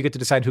 that means you get to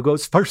decide who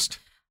goes first.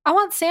 I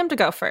want Sam to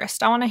go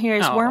first. I want to hear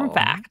his worm Oh.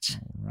 fact.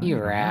 You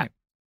All rat.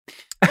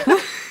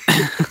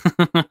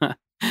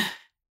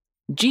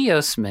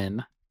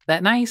 Geosmin,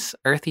 that nice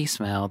earthy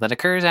smell that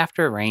occurs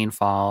after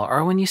rainfall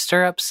or when you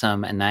stir up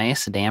some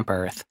nice damp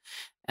earth.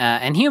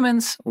 And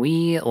humans,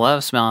 we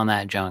love smelling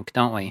that junk,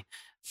 don't we?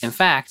 In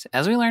fact,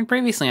 as we learned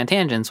previously on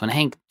Tangents, when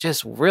Hank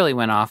just really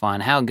went off on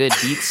how good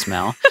beets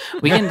smell,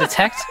 we can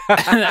detect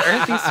the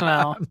earthy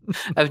smell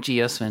of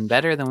geosmin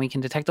better than we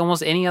can detect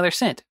almost any other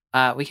scent.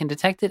 We can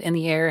detect it in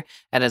the air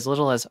at as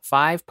little as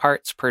 5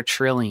 parts per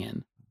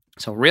trillion.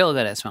 So real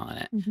good at smelling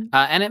it. Mhm.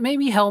 And it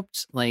maybe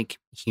helped like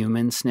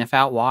humans sniff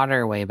out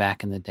water way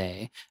back in the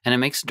day. And it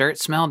makes dirt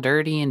smell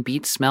dirty and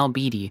beets smell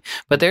beady.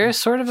 But there is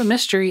sort of a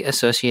mystery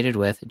associated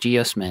with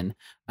geosmin.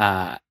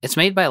 It's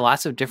made by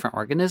lots of different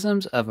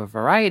organisms of a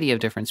variety of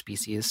different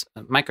species,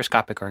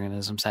 microscopic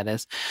organisms, that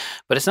is.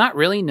 But it's not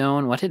really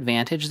known what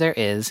advantage there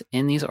is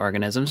in these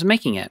organisms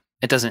making it.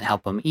 It doesn't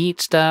help them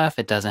eat stuff.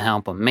 It doesn't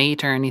help them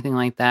mate or anything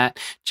like that.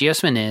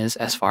 Geosmin is,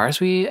 as far as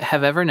we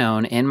have ever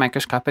known in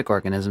microscopic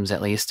organisms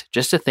at least,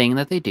 just a thing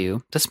that they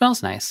do that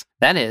smells nice.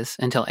 That is,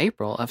 until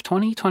April of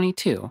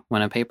 2022,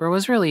 when a paper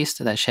was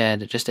released that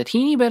shed just a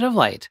teeny bit of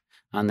light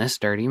on this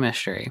dirty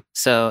mystery.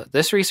 So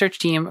this research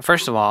team,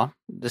 first of all,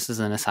 this is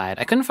an aside.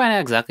 I couldn't find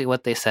out exactly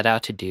what they set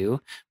out to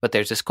do, but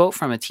there's this quote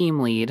from a team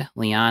lead,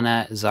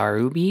 Liana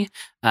Zaroubi,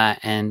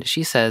 and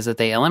she says that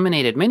they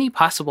eliminated many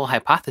possible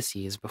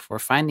hypotheses before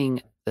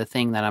finding the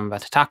thing that I'm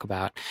about to talk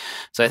about.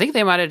 So I think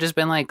they might have just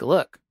been like,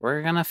 look,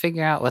 we're going to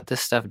figure out what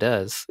this stuff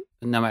does,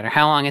 no matter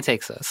how long it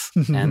takes us.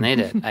 And they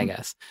did, I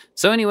guess.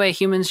 So anyway,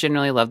 humans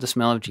generally love the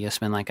smell of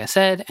geosmin, like I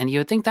said, and you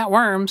would think that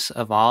worms,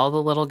 of all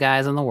the little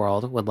guys in the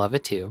world, would love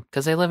it too,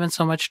 because they live in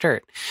so much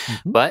dirt.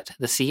 But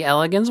the C.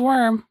 elegans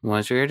worm,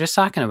 which we were just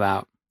talking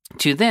about,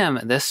 to them,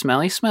 this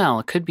smelly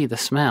smell could be the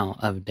smell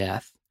of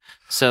death.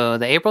 So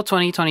the April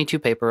 2022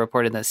 paper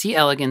reported that C.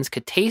 elegans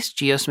could taste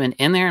geosmin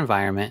in their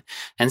environment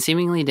and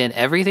seemingly did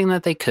everything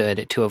that they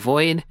could to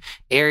avoid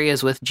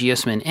areas with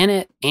geosmin in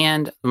it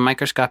and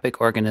microscopic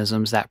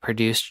organisms that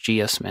produced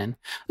geosmin.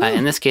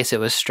 In this case,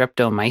 it was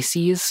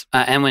Streptomyces.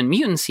 And when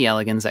mutant C.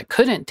 elegans that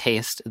couldn't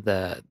taste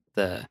the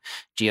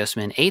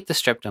geosmin ate the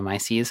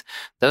Streptomyces,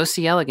 those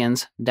C.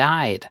 elegans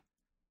died.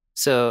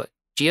 So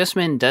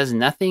geosmin does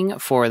nothing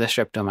for the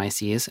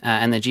Streptomyces,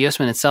 and the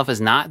geosmin itself is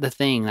not the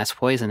thing that's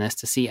poisonous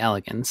to C.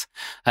 elegans.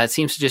 It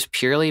seems to just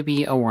purely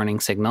be a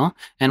warning signal,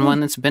 and one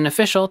that's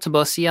beneficial to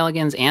both C.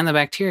 elegans and the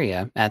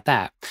bacteria at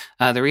that.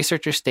 The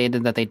researchers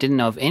stated that they didn't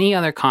know of any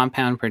other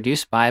compound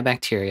produced by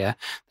bacteria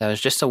that was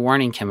just a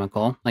warning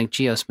chemical, like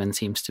geosmin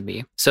seems to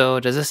be.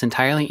 So does this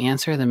entirely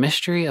answer the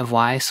mystery of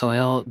why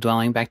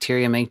soil-dwelling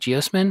bacteria make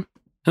geosmin?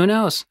 Who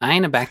knows? I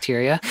ain't a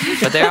bacteria,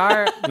 but there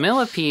are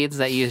millipedes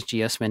that use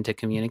geosmin to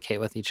communicate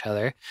with each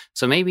other.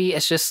 So maybe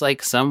it's just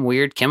like some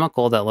weird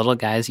chemical that little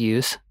guys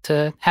use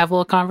to have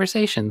little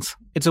conversations.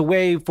 It's a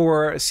way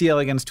for C.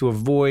 elegans to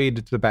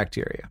avoid the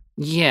bacteria.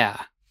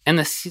 Yeah. And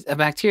the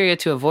bacteria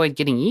to avoid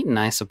getting eaten,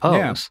 I suppose.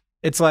 Yeah.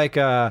 It's like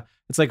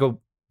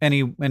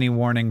any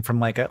warning from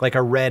like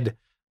a red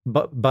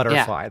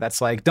butterfly.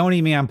 That's like, don't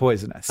eat me, I'm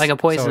poisonous. Like a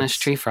poisonous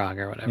tree frog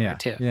or whatever,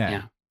 too.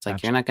 Yeah. It's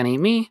like, you're not going to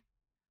eat me.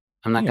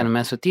 I'm not going to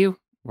mess with you.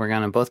 We're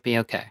going to both be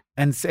okay.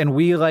 And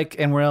we're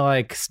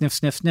like, sniff,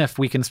 sniff, sniff.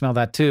 We can smell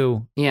that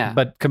too. Yeah.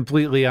 But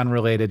completely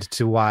unrelated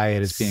to why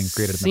it is being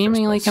created.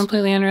 Seemingly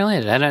completely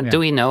unrelated. Do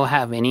we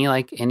have any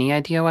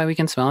idea why we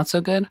can smell it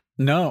so good?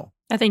 No.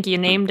 I think you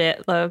named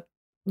it the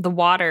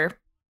water.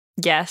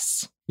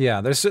 Yes. Yeah.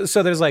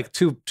 There's like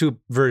two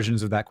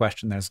versions of that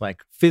question. There's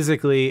like,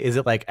 physically, is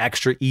it like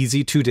extra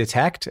easy to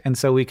detect? And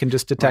so we can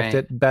just detect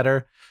it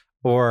better.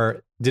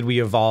 Or did we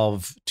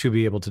evolve to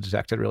be able to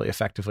detect it really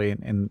effectively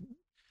and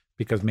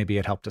because maybe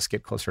it helped us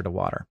get closer to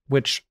water?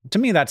 Which to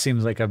me, that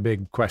seems like a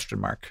big question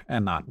mark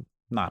and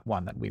not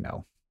one that we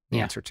know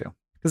the answer to.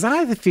 Because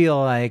I feel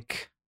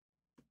like,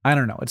 I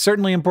don't know, it's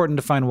certainly important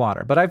to find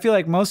water, but I feel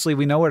like mostly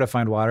we know where to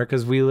find water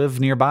because we live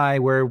nearby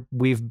where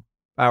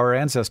our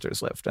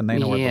ancestors lived and they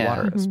know where the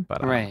water is.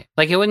 But right.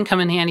 Like it wouldn't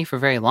come in handy for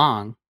very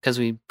long because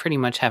we pretty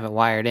much have it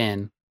wired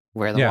in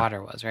where the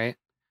water was, right?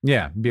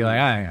 Yeah. Be like,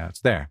 yeah,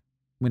 it's there.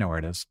 We know where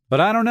it is.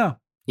 But I don't know.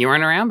 You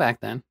weren't around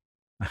back then.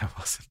 I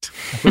wasn't.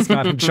 I was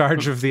not in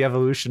charge of the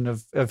evolution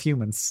of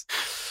humans.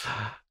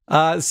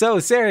 So,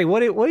 Sari, what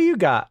do you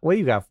got? What do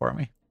you got for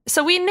me?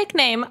 So we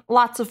nickname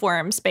lots of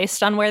worms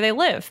based on where they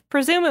live,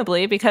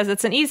 presumably because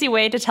it's an easy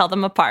way to tell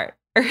them apart.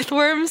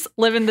 Earthworms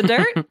live in the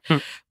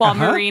dirt, while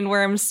marine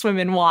worms swim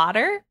in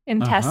water.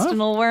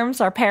 Intestinal worms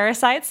are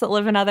parasites that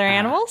live in other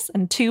animals,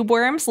 and tube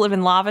worms live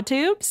in lava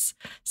tubes.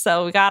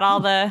 So we got all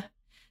the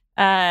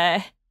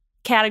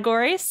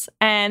categories.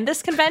 And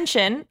this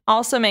convention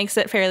also makes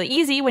it fairly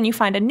easy when you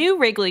find a new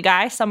wriggly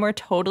guy somewhere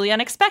totally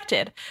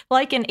unexpected.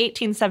 Like in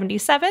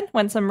 1877,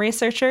 when some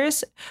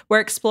researchers were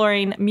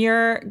exploring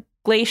Muir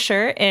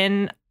Glacier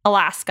in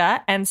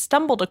Alaska and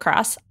stumbled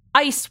across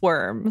ice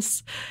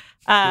worms.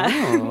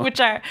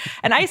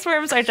 Ice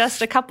worms are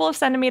just a couple of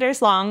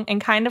centimeters long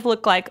and kind of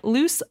look like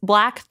loose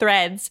black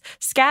threads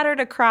scattered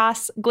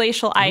across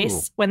glacial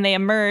ice when they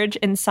emerge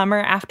in summer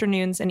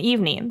afternoons and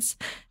evenings.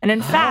 And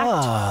in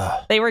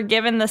fact, they were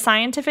given the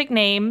scientific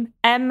name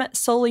M.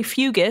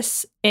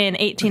 solifugus in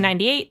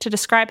 1898 to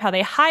describe how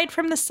they hide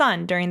from the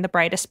sun during the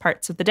brightest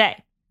parts of the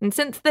day. And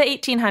since the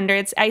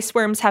 1800s, ice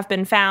worms have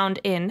been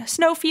found in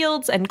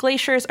snowfields and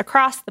glaciers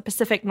across the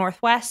Pacific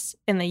Northwest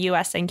in the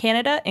US and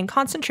Canada in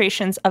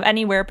concentrations of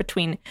anywhere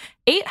between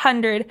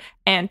 800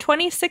 and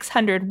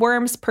 2,600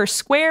 worms per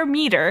square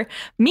meter,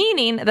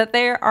 meaning that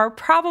there are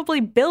probably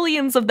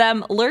billions of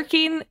them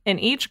lurking in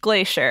each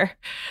glacier.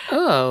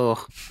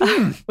 Oh.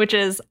 Which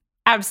is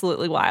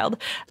absolutely wild.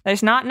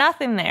 There's not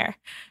nothing there.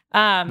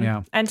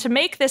 And to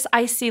make this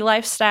icy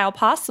lifestyle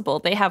possible,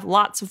 they have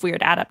lots of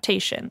weird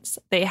adaptations.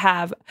 They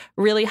have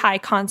really high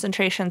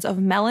concentrations of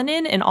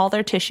melanin in all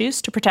their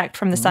tissues to protect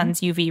from the sun's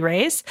UV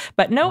rays,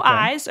 but no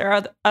eyes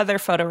or other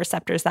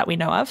photoreceptors that we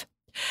know of.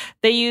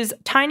 They use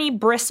tiny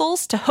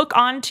bristles to hook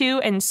onto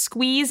and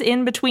squeeze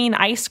in between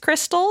ice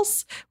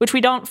crystals, which we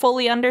don't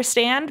fully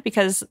understand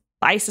because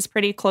ice is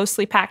pretty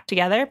closely packed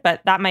together, but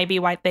that might be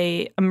why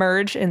they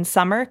emerge in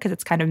summer because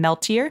it's kind of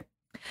meltier.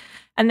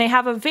 And they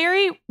have a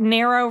very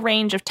narrow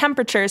range of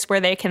temperatures where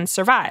they can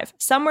survive,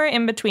 somewhere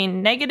in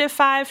between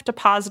 -5 to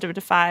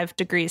 +5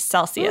 degrees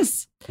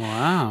Celsius.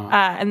 Wow.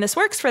 And this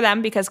works for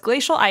them because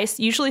glacial ice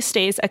usually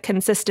stays a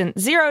consistent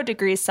 0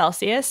 degrees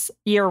Celsius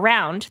year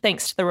round,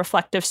 thanks to the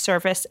reflective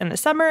surface in the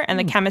summer and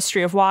the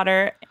chemistry of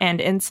water and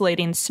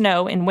insulating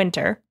snow in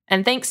winter.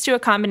 And thanks to a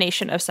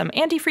combination of some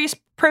antifreeze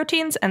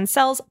proteins and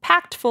cells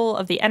packed full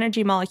of the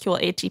energy molecule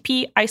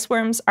ATP, ice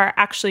worms are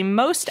actually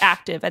most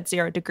active at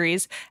 0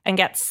 degrees and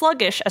get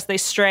sluggish as they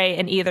stray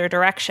in either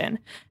direction.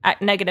 At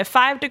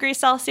 -5 degrees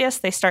Celsius,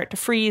 they start to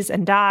freeze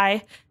and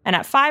die. And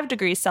at 5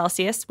 degrees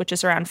Celsius, which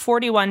is around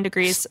 41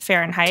 degrees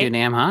Fahrenheit, Too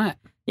damn hot.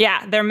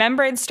 yeah, their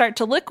membranes start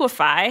to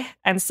liquefy,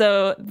 and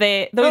so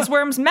those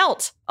worms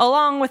melt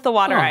along with the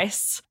water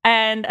ice.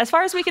 And as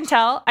far as we can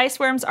tell, ice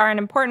worms are an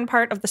important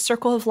part of the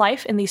circle of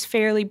life in these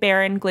fairly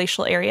barren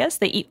glacial areas.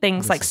 They eat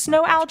things like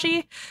snow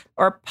algae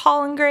or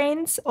pollen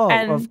grains. Oh,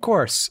 and of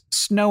course.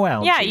 Snow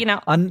algae. Yeah, you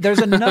know.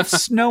 There's enough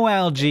snow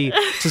algae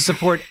to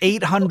support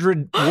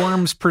 800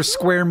 worms per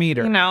square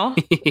meter. you know,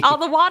 all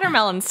the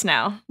watermelon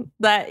snow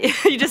that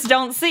you just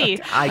don't see.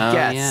 I Oh,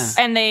 guess.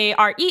 And they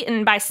are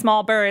eaten by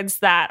small birds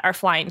that are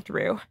flying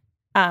through.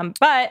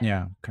 But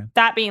Yeah. Okay.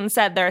 that being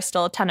said, there are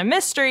still a ton of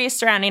mysteries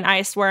surrounding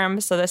ice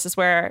worms. So this is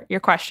where your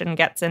question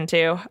gets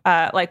into,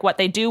 like what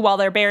they do while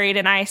they're buried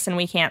in ice and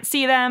we can't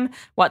see them,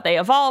 what they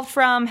evolved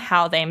from,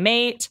 how they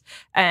mate,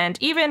 and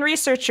even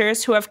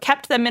researchers who have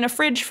kept them in a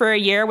fridge for a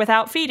year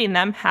without feeding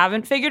them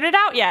haven't figured it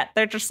out yet.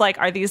 They're just like,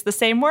 are these the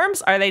same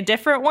worms? Are they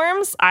different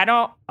worms? I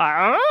don't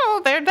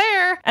know. They're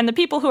there. And the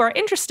people who are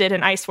interested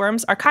in ice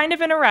worms are kind of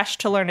in a rush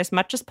to learn as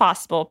much as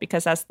possible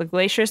because as the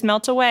glaciers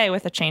melt away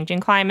with a changing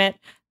climate,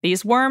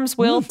 these worms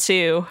will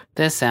too.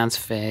 This sounds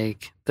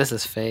fake. This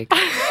is fake.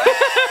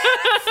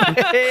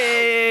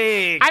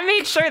 Hey! I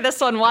made sure this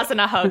one wasn't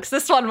a hoax.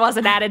 This one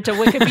wasn't added to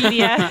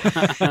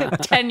Wikipedia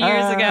 10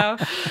 years ago.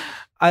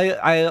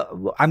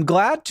 I'm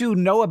glad to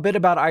know a bit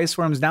about ice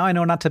worms. Now I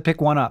know not to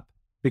pick one up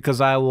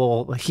because I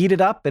will heat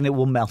it up and it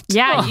will melt.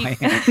 Yeah,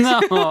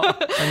 No.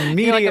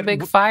 Immediate, You're like a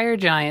big fire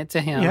giant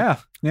to him. Yeah.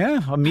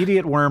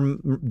 Immediate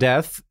worm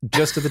death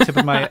just at the tip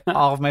of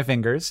all of my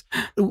fingers.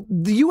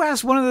 You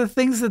asked one of the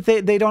things that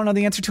they don't know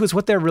the answer to is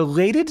what they're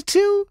related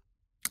to.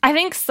 I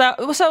think so.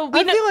 So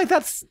I feel like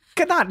that's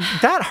not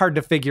that hard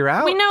to figure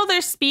out. we know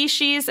their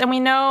species and we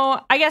know,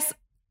 I guess,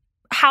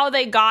 how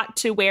they got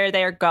to where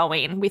they're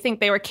going. We think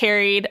they were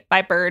carried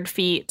by bird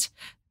feet.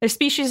 Their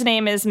species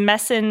name is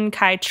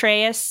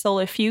Mesenchytraeus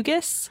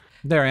solifugus.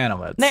 They're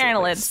annelids. They're at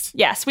annelids. least.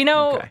 Yes, we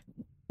know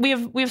Okay.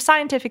 we've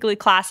scientifically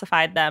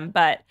classified them,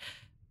 but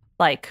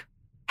like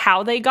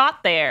how they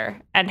got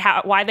there and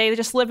why they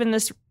just live in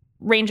this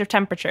range of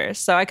temperatures.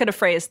 So I could have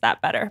phrased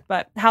that better,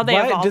 but how they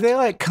evolved. Do they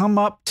like come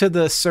up to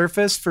the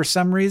surface for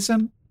some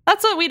reason?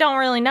 That's what we don't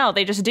really know.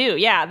 They just do.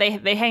 Yeah,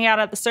 they hang out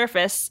at the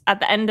surface at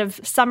the end of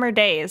summer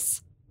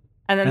days.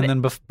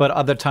 But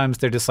other times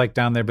they're just like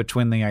down there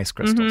between the ice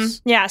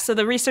crystals. Yeah, so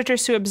the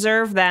researchers who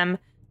observe them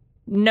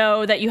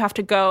know that you have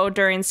to go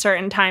during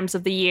certain times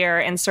of the year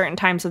and certain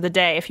times of the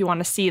day if you want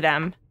to see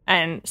them.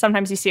 And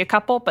sometimes you see a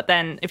couple, but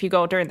then if you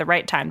go during the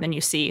right time, then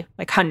you see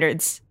like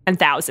hundreds and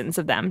thousands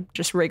of them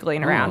just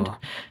wriggling around. Oh.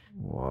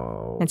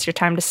 Whoa. It's your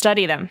time to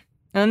study them.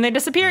 And then they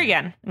disappear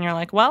again. And you're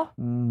like, well,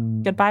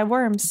 goodbye,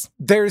 worms.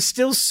 There's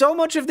still so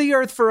much of the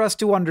earth for us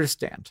to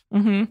understand.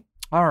 Mm-hmm.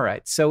 All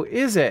right. So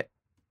is it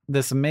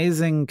this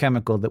amazing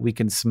chemical that we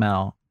can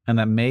smell and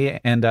that may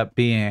end up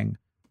being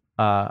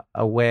a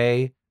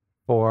way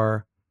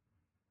for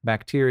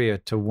bacteria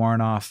to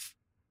warn off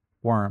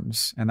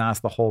worms? And that's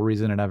the whole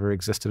reason it ever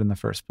existed in the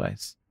first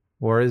place.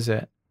 Or is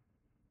it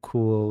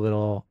cool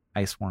little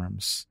ice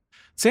worms?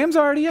 Sam's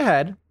already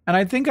ahead. And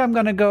I think I'm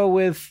going to go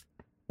with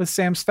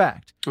Sam's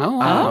fact. Oh,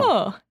 wow.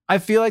 Oh. I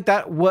feel like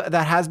that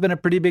has been a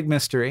pretty big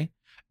mystery.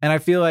 And I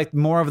feel like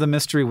more of the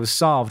mystery was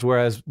solved,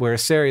 where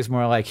Sari's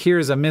more like,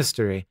 here's a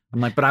mystery. I'm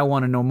like, but I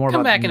want to know more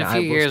Come about back in a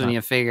few years when you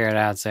figure it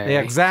out, Sarah.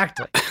 Yeah,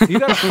 exactly. You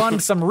got to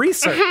fund some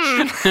research.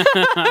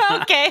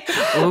 Okay.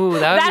 Ooh,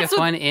 that would be a That's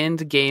fun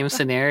end game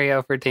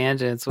scenario for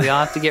tangents. We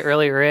all have to get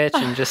really rich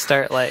and just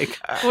start like.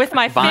 With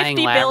my Buying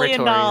 $50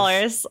 billion,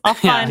 laboratories. I'll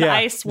fund Yeah.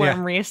 ice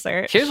worm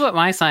research. Here's what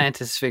my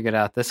scientists figured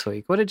out this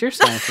week. What did your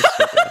scientists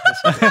figure out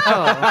this week?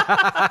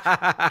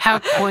 Oh, how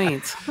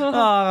quaint.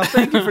 Oh,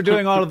 thank you for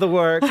doing all of the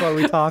work while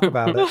we talk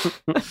about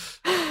it.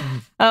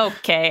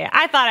 Okay.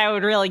 I thought I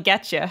would really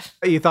get you.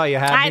 You thought you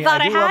had me? I thought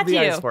I do love had the you.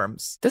 ice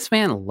worms. This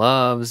man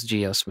loves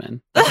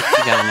Geosmin. That's what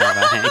you gotta know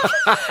about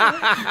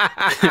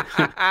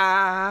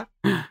Hank.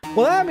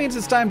 Well, that means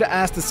it's time to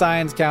Ask the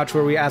Science Couch,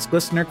 where we ask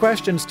listener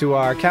questions to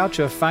our couch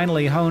of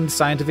finely honed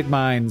scientific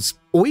minds.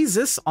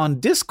 Oasis on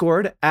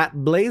Discord at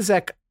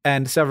Blazek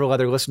and several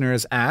other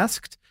listeners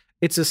asked,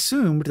 it's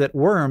assumed that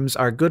worms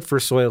are good for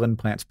soil and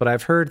plants, but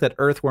I've heard that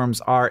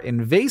earthworms are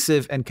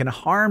invasive and can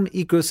harm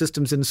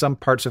ecosystems in some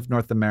parts of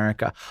North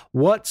America.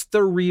 What's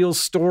the real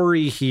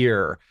story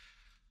here?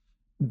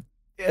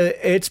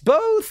 It's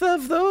both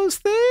of those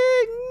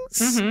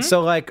things. Mhm.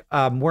 So, like,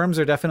 worms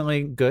are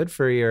definitely good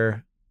for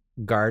your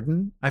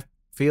garden, I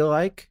feel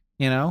like,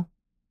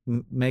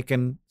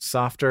 making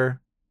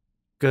softer,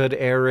 good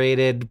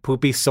aerated,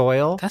 poopy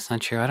soil. That's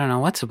not true. I don't know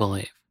what to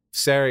believe.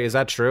 Sari, is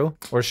that true?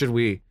 Or should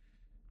we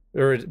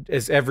Or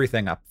is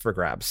everything up for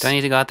grabs? Do I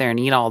need to go out there and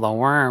eat all the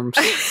worms?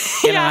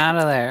 Get them out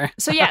of there.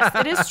 So yes,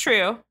 it is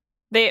true.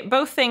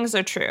 Both things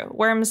are true.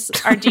 Worms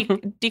are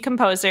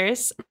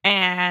decomposers,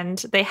 and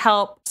they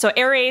help. So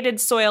aerated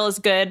soil is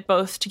good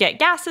both to get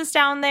gases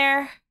down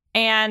there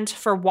and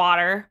for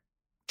water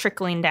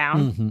trickling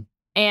down. Mm-hmm.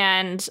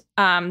 And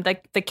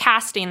the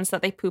castings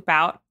that they poop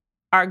out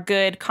are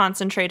good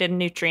concentrated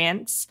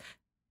nutrients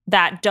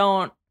that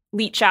don't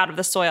leach out of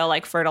the soil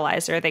like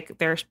fertilizer.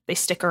 They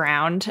stick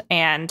around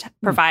and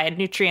provide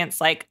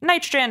nutrients like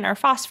nitrogen or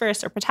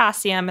phosphorus or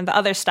potassium and the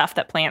other stuff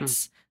that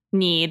plants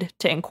need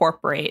to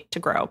incorporate to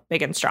grow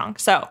big and strong.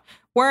 So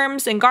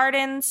worms in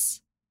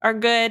gardens are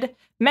good.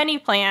 Many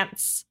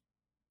plants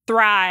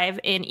thrive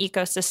in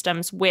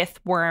ecosystems with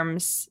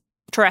worms,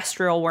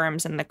 terrestrial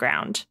worms in the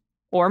ground,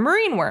 or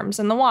marine worms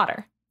in the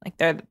water. Like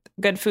they're a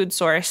good food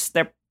source.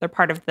 They're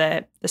part of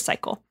the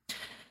cycle.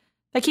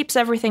 That keeps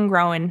everything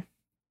growing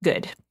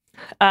good.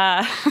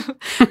 But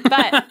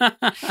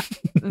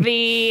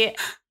the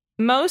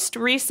most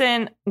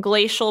recent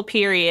glacial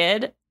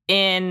period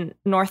in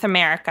North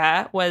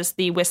America was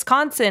the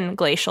Wisconsin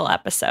glacial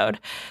episode.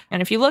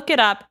 And if you look it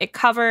up, it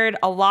covered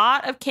a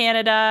lot of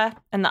Canada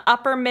and the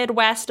upper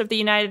Midwest of the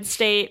United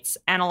States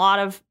and a lot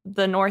of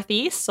the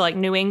Northeast, so like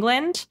New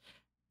England,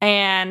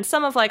 and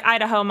some of like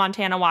Idaho,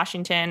 Montana,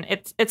 Washington.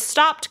 It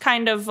stopped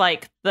kind of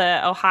like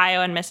the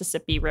Ohio and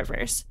Mississippi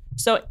rivers.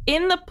 So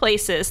in the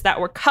places that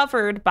were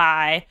covered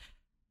by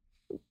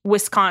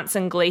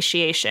Wisconsin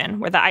glaciation,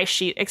 where the ice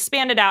sheet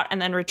expanded out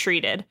and then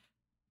retreated,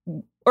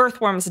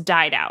 earthworms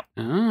died out.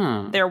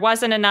 Oh. There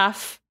wasn't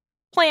enough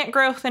plant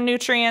growth and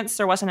nutrients.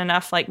 There wasn't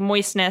enough like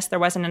moistness. There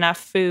wasn't enough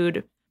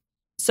food.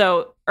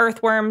 So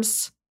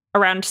earthworms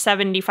around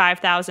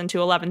 75,000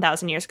 to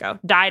 11,000 years ago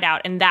died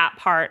out in that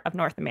part of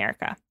North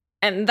America.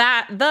 And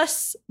that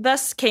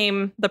thus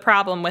came the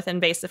problem with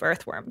invasive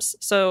earthworms.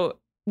 So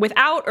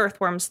without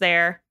earthworms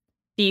there,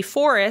 the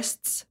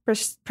forests,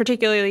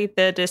 particularly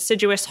the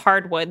deciduous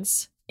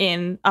hardwoods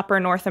in upper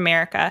North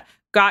America,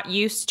 got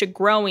used to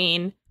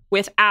growing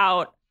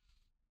without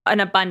an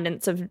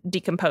abundance of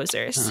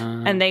decomposers.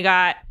 And they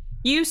got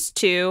used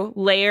to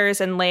layers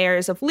and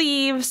layers of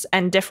leaves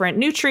and different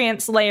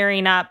nutrients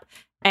layering up.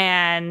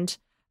 And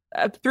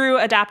through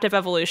adaptive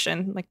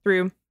evolution, like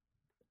through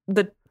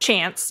the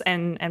chance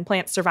and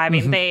plants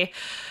surviving, they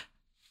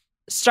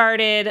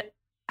started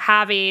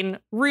having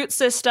root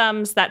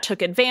systems that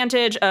took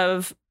advantage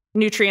of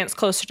nutrients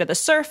closer to the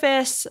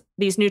surface,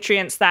 these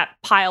nutrients that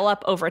pile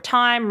up over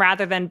time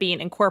rather than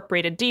being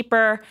incorporated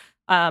deeper,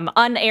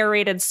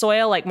 unaerated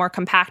soil, like more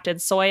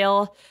compacted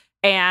soil,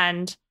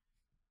 and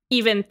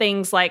even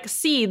things like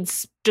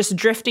seeds just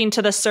drifting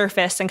to the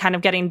surface and kind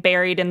of getting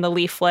buried in the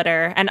leaf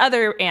litter, and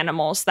other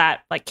animals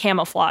that like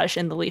camouflage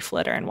in the leaf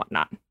litter and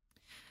whatnot.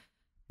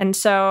 And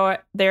so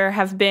there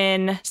have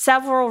been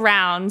several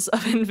rounds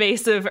of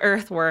invasive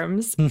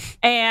earthworms,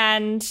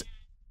 and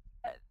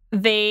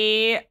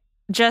they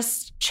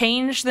just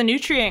change the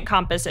nutrient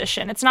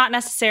composition. It's not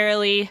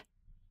necessarily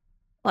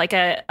like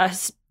a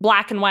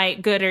black and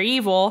white good or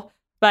evil,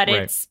 but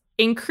Right. It's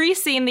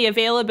increasing the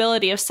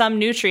availability of some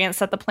nutrients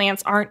that the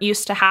plants aren't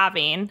used to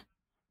having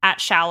at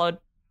shallow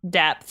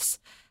depths,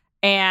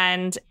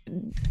 and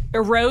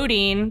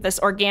eroding this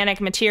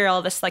organic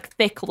material, this like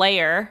thick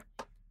layer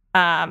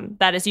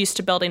that is used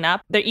to building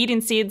up. They're eating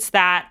seeds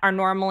that are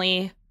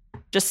normally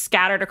just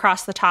scattered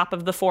across the top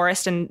of the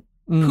forest and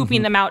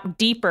pooping them out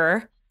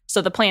deeper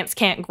so the plants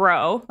can't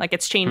grow. Like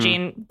it's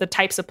changing the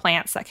types of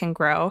plants that can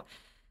grow.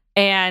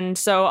 And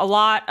so a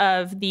lot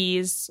of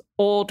these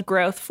old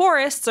growth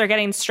forests are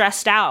getting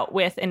stressed out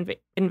with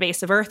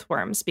invasive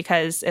earthworms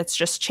because it's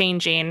just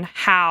changing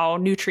how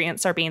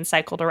nutrients are being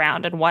cycled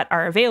around and what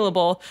are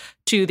available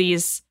to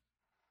these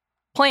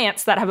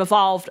plants that have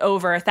evolved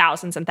over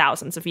thousands and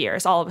thousands of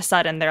years. All of a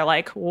sudden, they're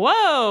like,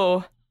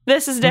 whoa,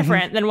 this is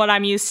different than what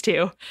I'm used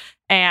to.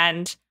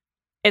 And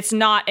it's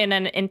not in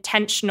an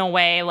intentional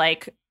way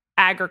like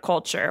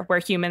agriculture where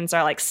humans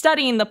are like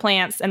studying the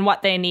plants and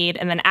what they need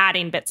and then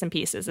adding bits and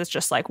pieces. It's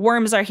just like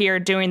worms are here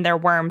doing their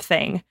worm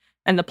thing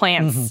and the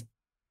plants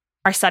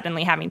are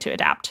suddenly having to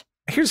adapt.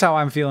 Here's how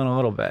I'm feeling a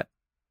little bit.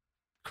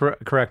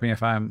 Correct me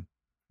if I'm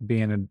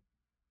being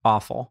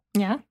awful.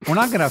 Yeah. We're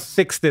not going to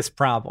fix this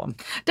problem.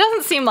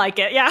 Doesn't seem like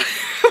it. Yeah.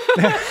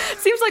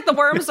 Seems like the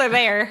worms are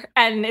there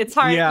and it's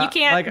hard. Yeah, You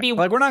can't be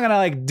like we're not going to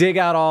like dig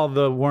out all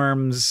the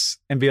worms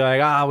and be like,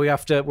 we're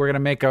going to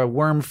make a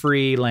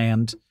worm-free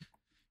land.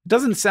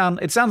 It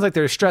sounds like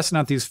they're stressing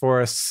out these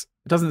forests.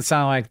 It doesn't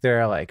sound like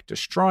they're like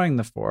destroying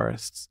the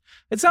forests.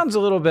 It sounds a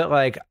little bit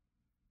like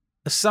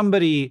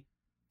somebody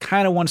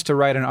kind of wants to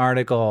write an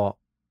article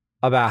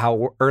about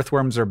how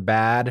earthworms are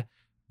bad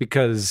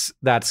because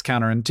that's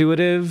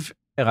counterintuitive.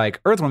 Like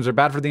earthworms are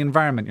bad for the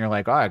environment. You're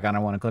like, I kind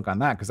of want to click on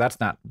that because that's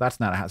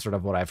not sort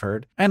of what I've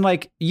heard. And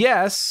like,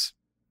 yes,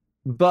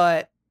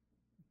 but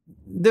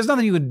there's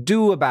nothing you can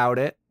do about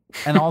it.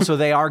 And also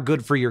they are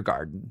good for your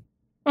garden.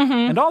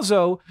 And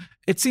also,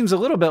 it seems a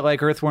little bit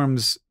like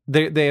earthworms,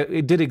 it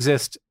did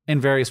exist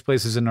in various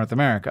places in North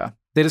America.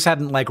 They just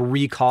hadn't like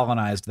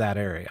recolonized that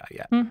area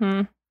yet.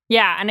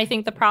 Yeah, and I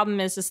think the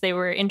problem is they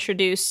were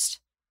introduced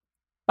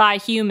by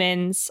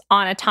humans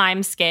on a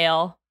time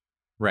scale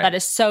that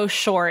is so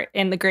short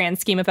in the grand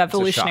scheme of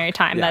evolutionary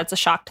time that it's a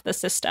shock to the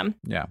system.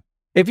 Yeah.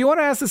 If you want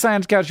to ask the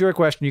Science Couch your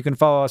question, you can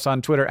follow us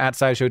on Twitter at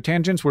SciShow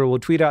Tangents, where we'll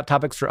tweet out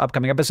topics for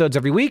upcoming episodes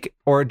every week,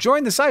 or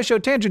join the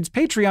SciShow Tangents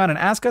Patreon and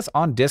ask us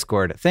on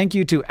Discord. Thank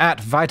you to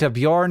at Vita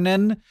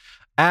Bjornen,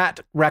 at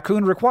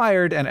Raccoon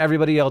Required, and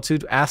everybody else who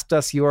asked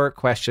us your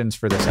questions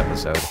for this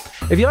episode.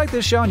 If you like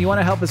this show and you want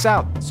to help us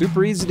out,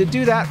 super easy to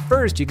do that.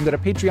 First, you can go to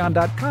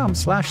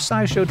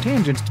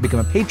patreon.com/SciShowTangents to become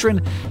a patron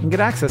and get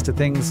access to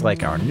things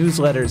like our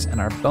newsletters and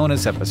our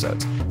bonus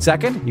episodes.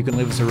 Second, you can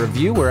leave us a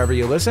review wherever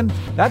you listen.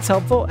 That's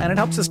helpful, and it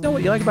helps us know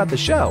what you like about the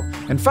show.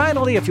 And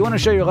finally, if you want to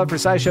show your love for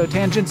SciShow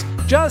Tangents,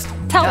 just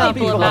tell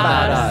people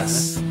about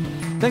us.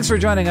 Thanks for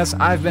joining us.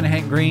 I've been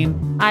Hank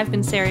Green. I've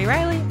been Sari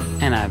Riley.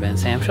 And I've been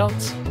Sam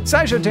Schultz.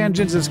 SciShow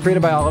Tangents is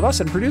created by all of us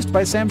and produced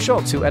by Sam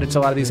Schultz, who edits a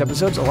lot of these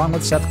episodes along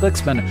with Seth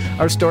Glicksman.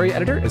 Our story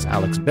editor is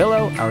Alex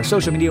Billow. Our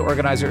social media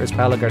organizer is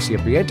Paula Garcia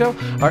Prieto.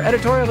 Our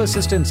editorial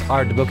assistants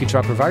are Deboki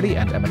Chakravarti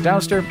and Emma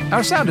Douster.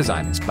 Our sound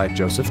design is by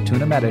Joseph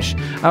Tuna Medish.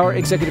 Our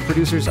executive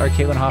producers are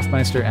Caitlin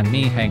Hoffmeister and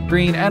me, Hank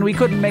Green, and we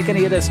couldn't make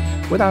any of this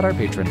without our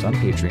patrons on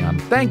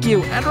Patreon. Thank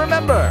you, and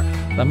remember,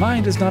 the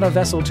mind is not a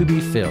vessel to be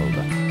filled,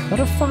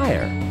 but a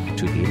fire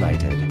to be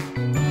lighted.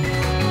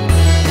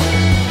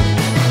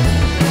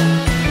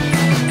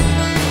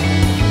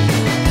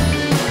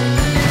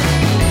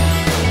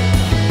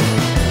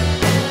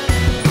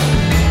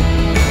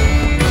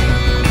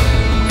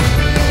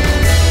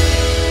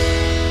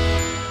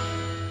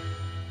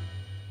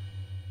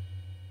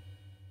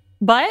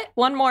 But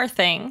one more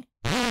thing.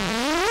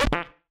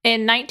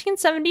 In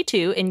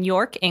 1972, in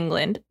York,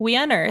 England, we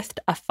unearthed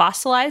a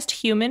fossilized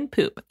human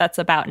poop that's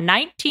about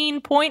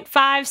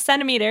 19.5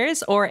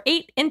 centimeters or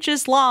 8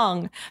 inches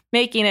long,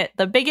 making it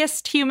the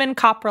biggest human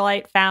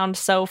coprolite found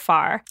so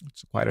far.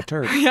 It's quite a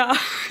turd. Yeah,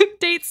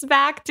 it dates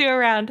back to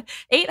around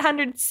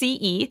 800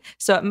 CE,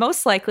 so it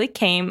most likely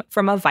came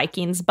from a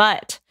Viking's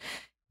butt.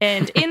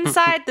 And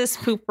inside this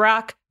poop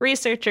rock,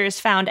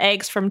 researchers found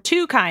eggs from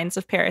 2 kinds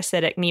of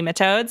parasitic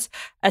nematodes,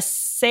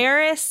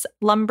 Acerus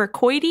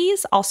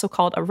lumbricoides, also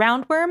called a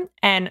roundworm,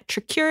 and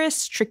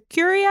Trichuris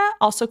trichuria,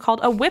 also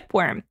called a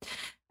whipworm.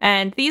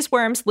 And these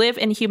worms live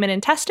in human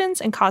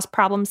intestines and cause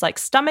problems like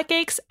stomach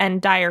aches and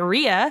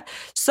diarrhea.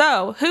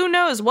 So who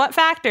knows what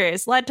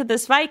factors led to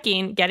this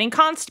Viking getting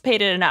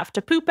constipated enough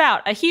to poop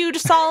out a huge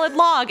solid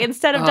log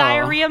instead of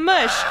diarrhea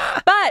mush.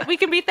 But we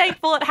can be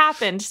thankful it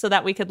happened so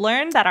that we could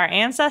learn that our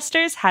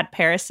ancestors had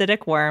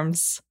parasitic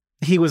worms.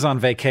 He was on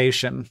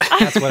vacation.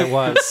 That's what it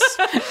was.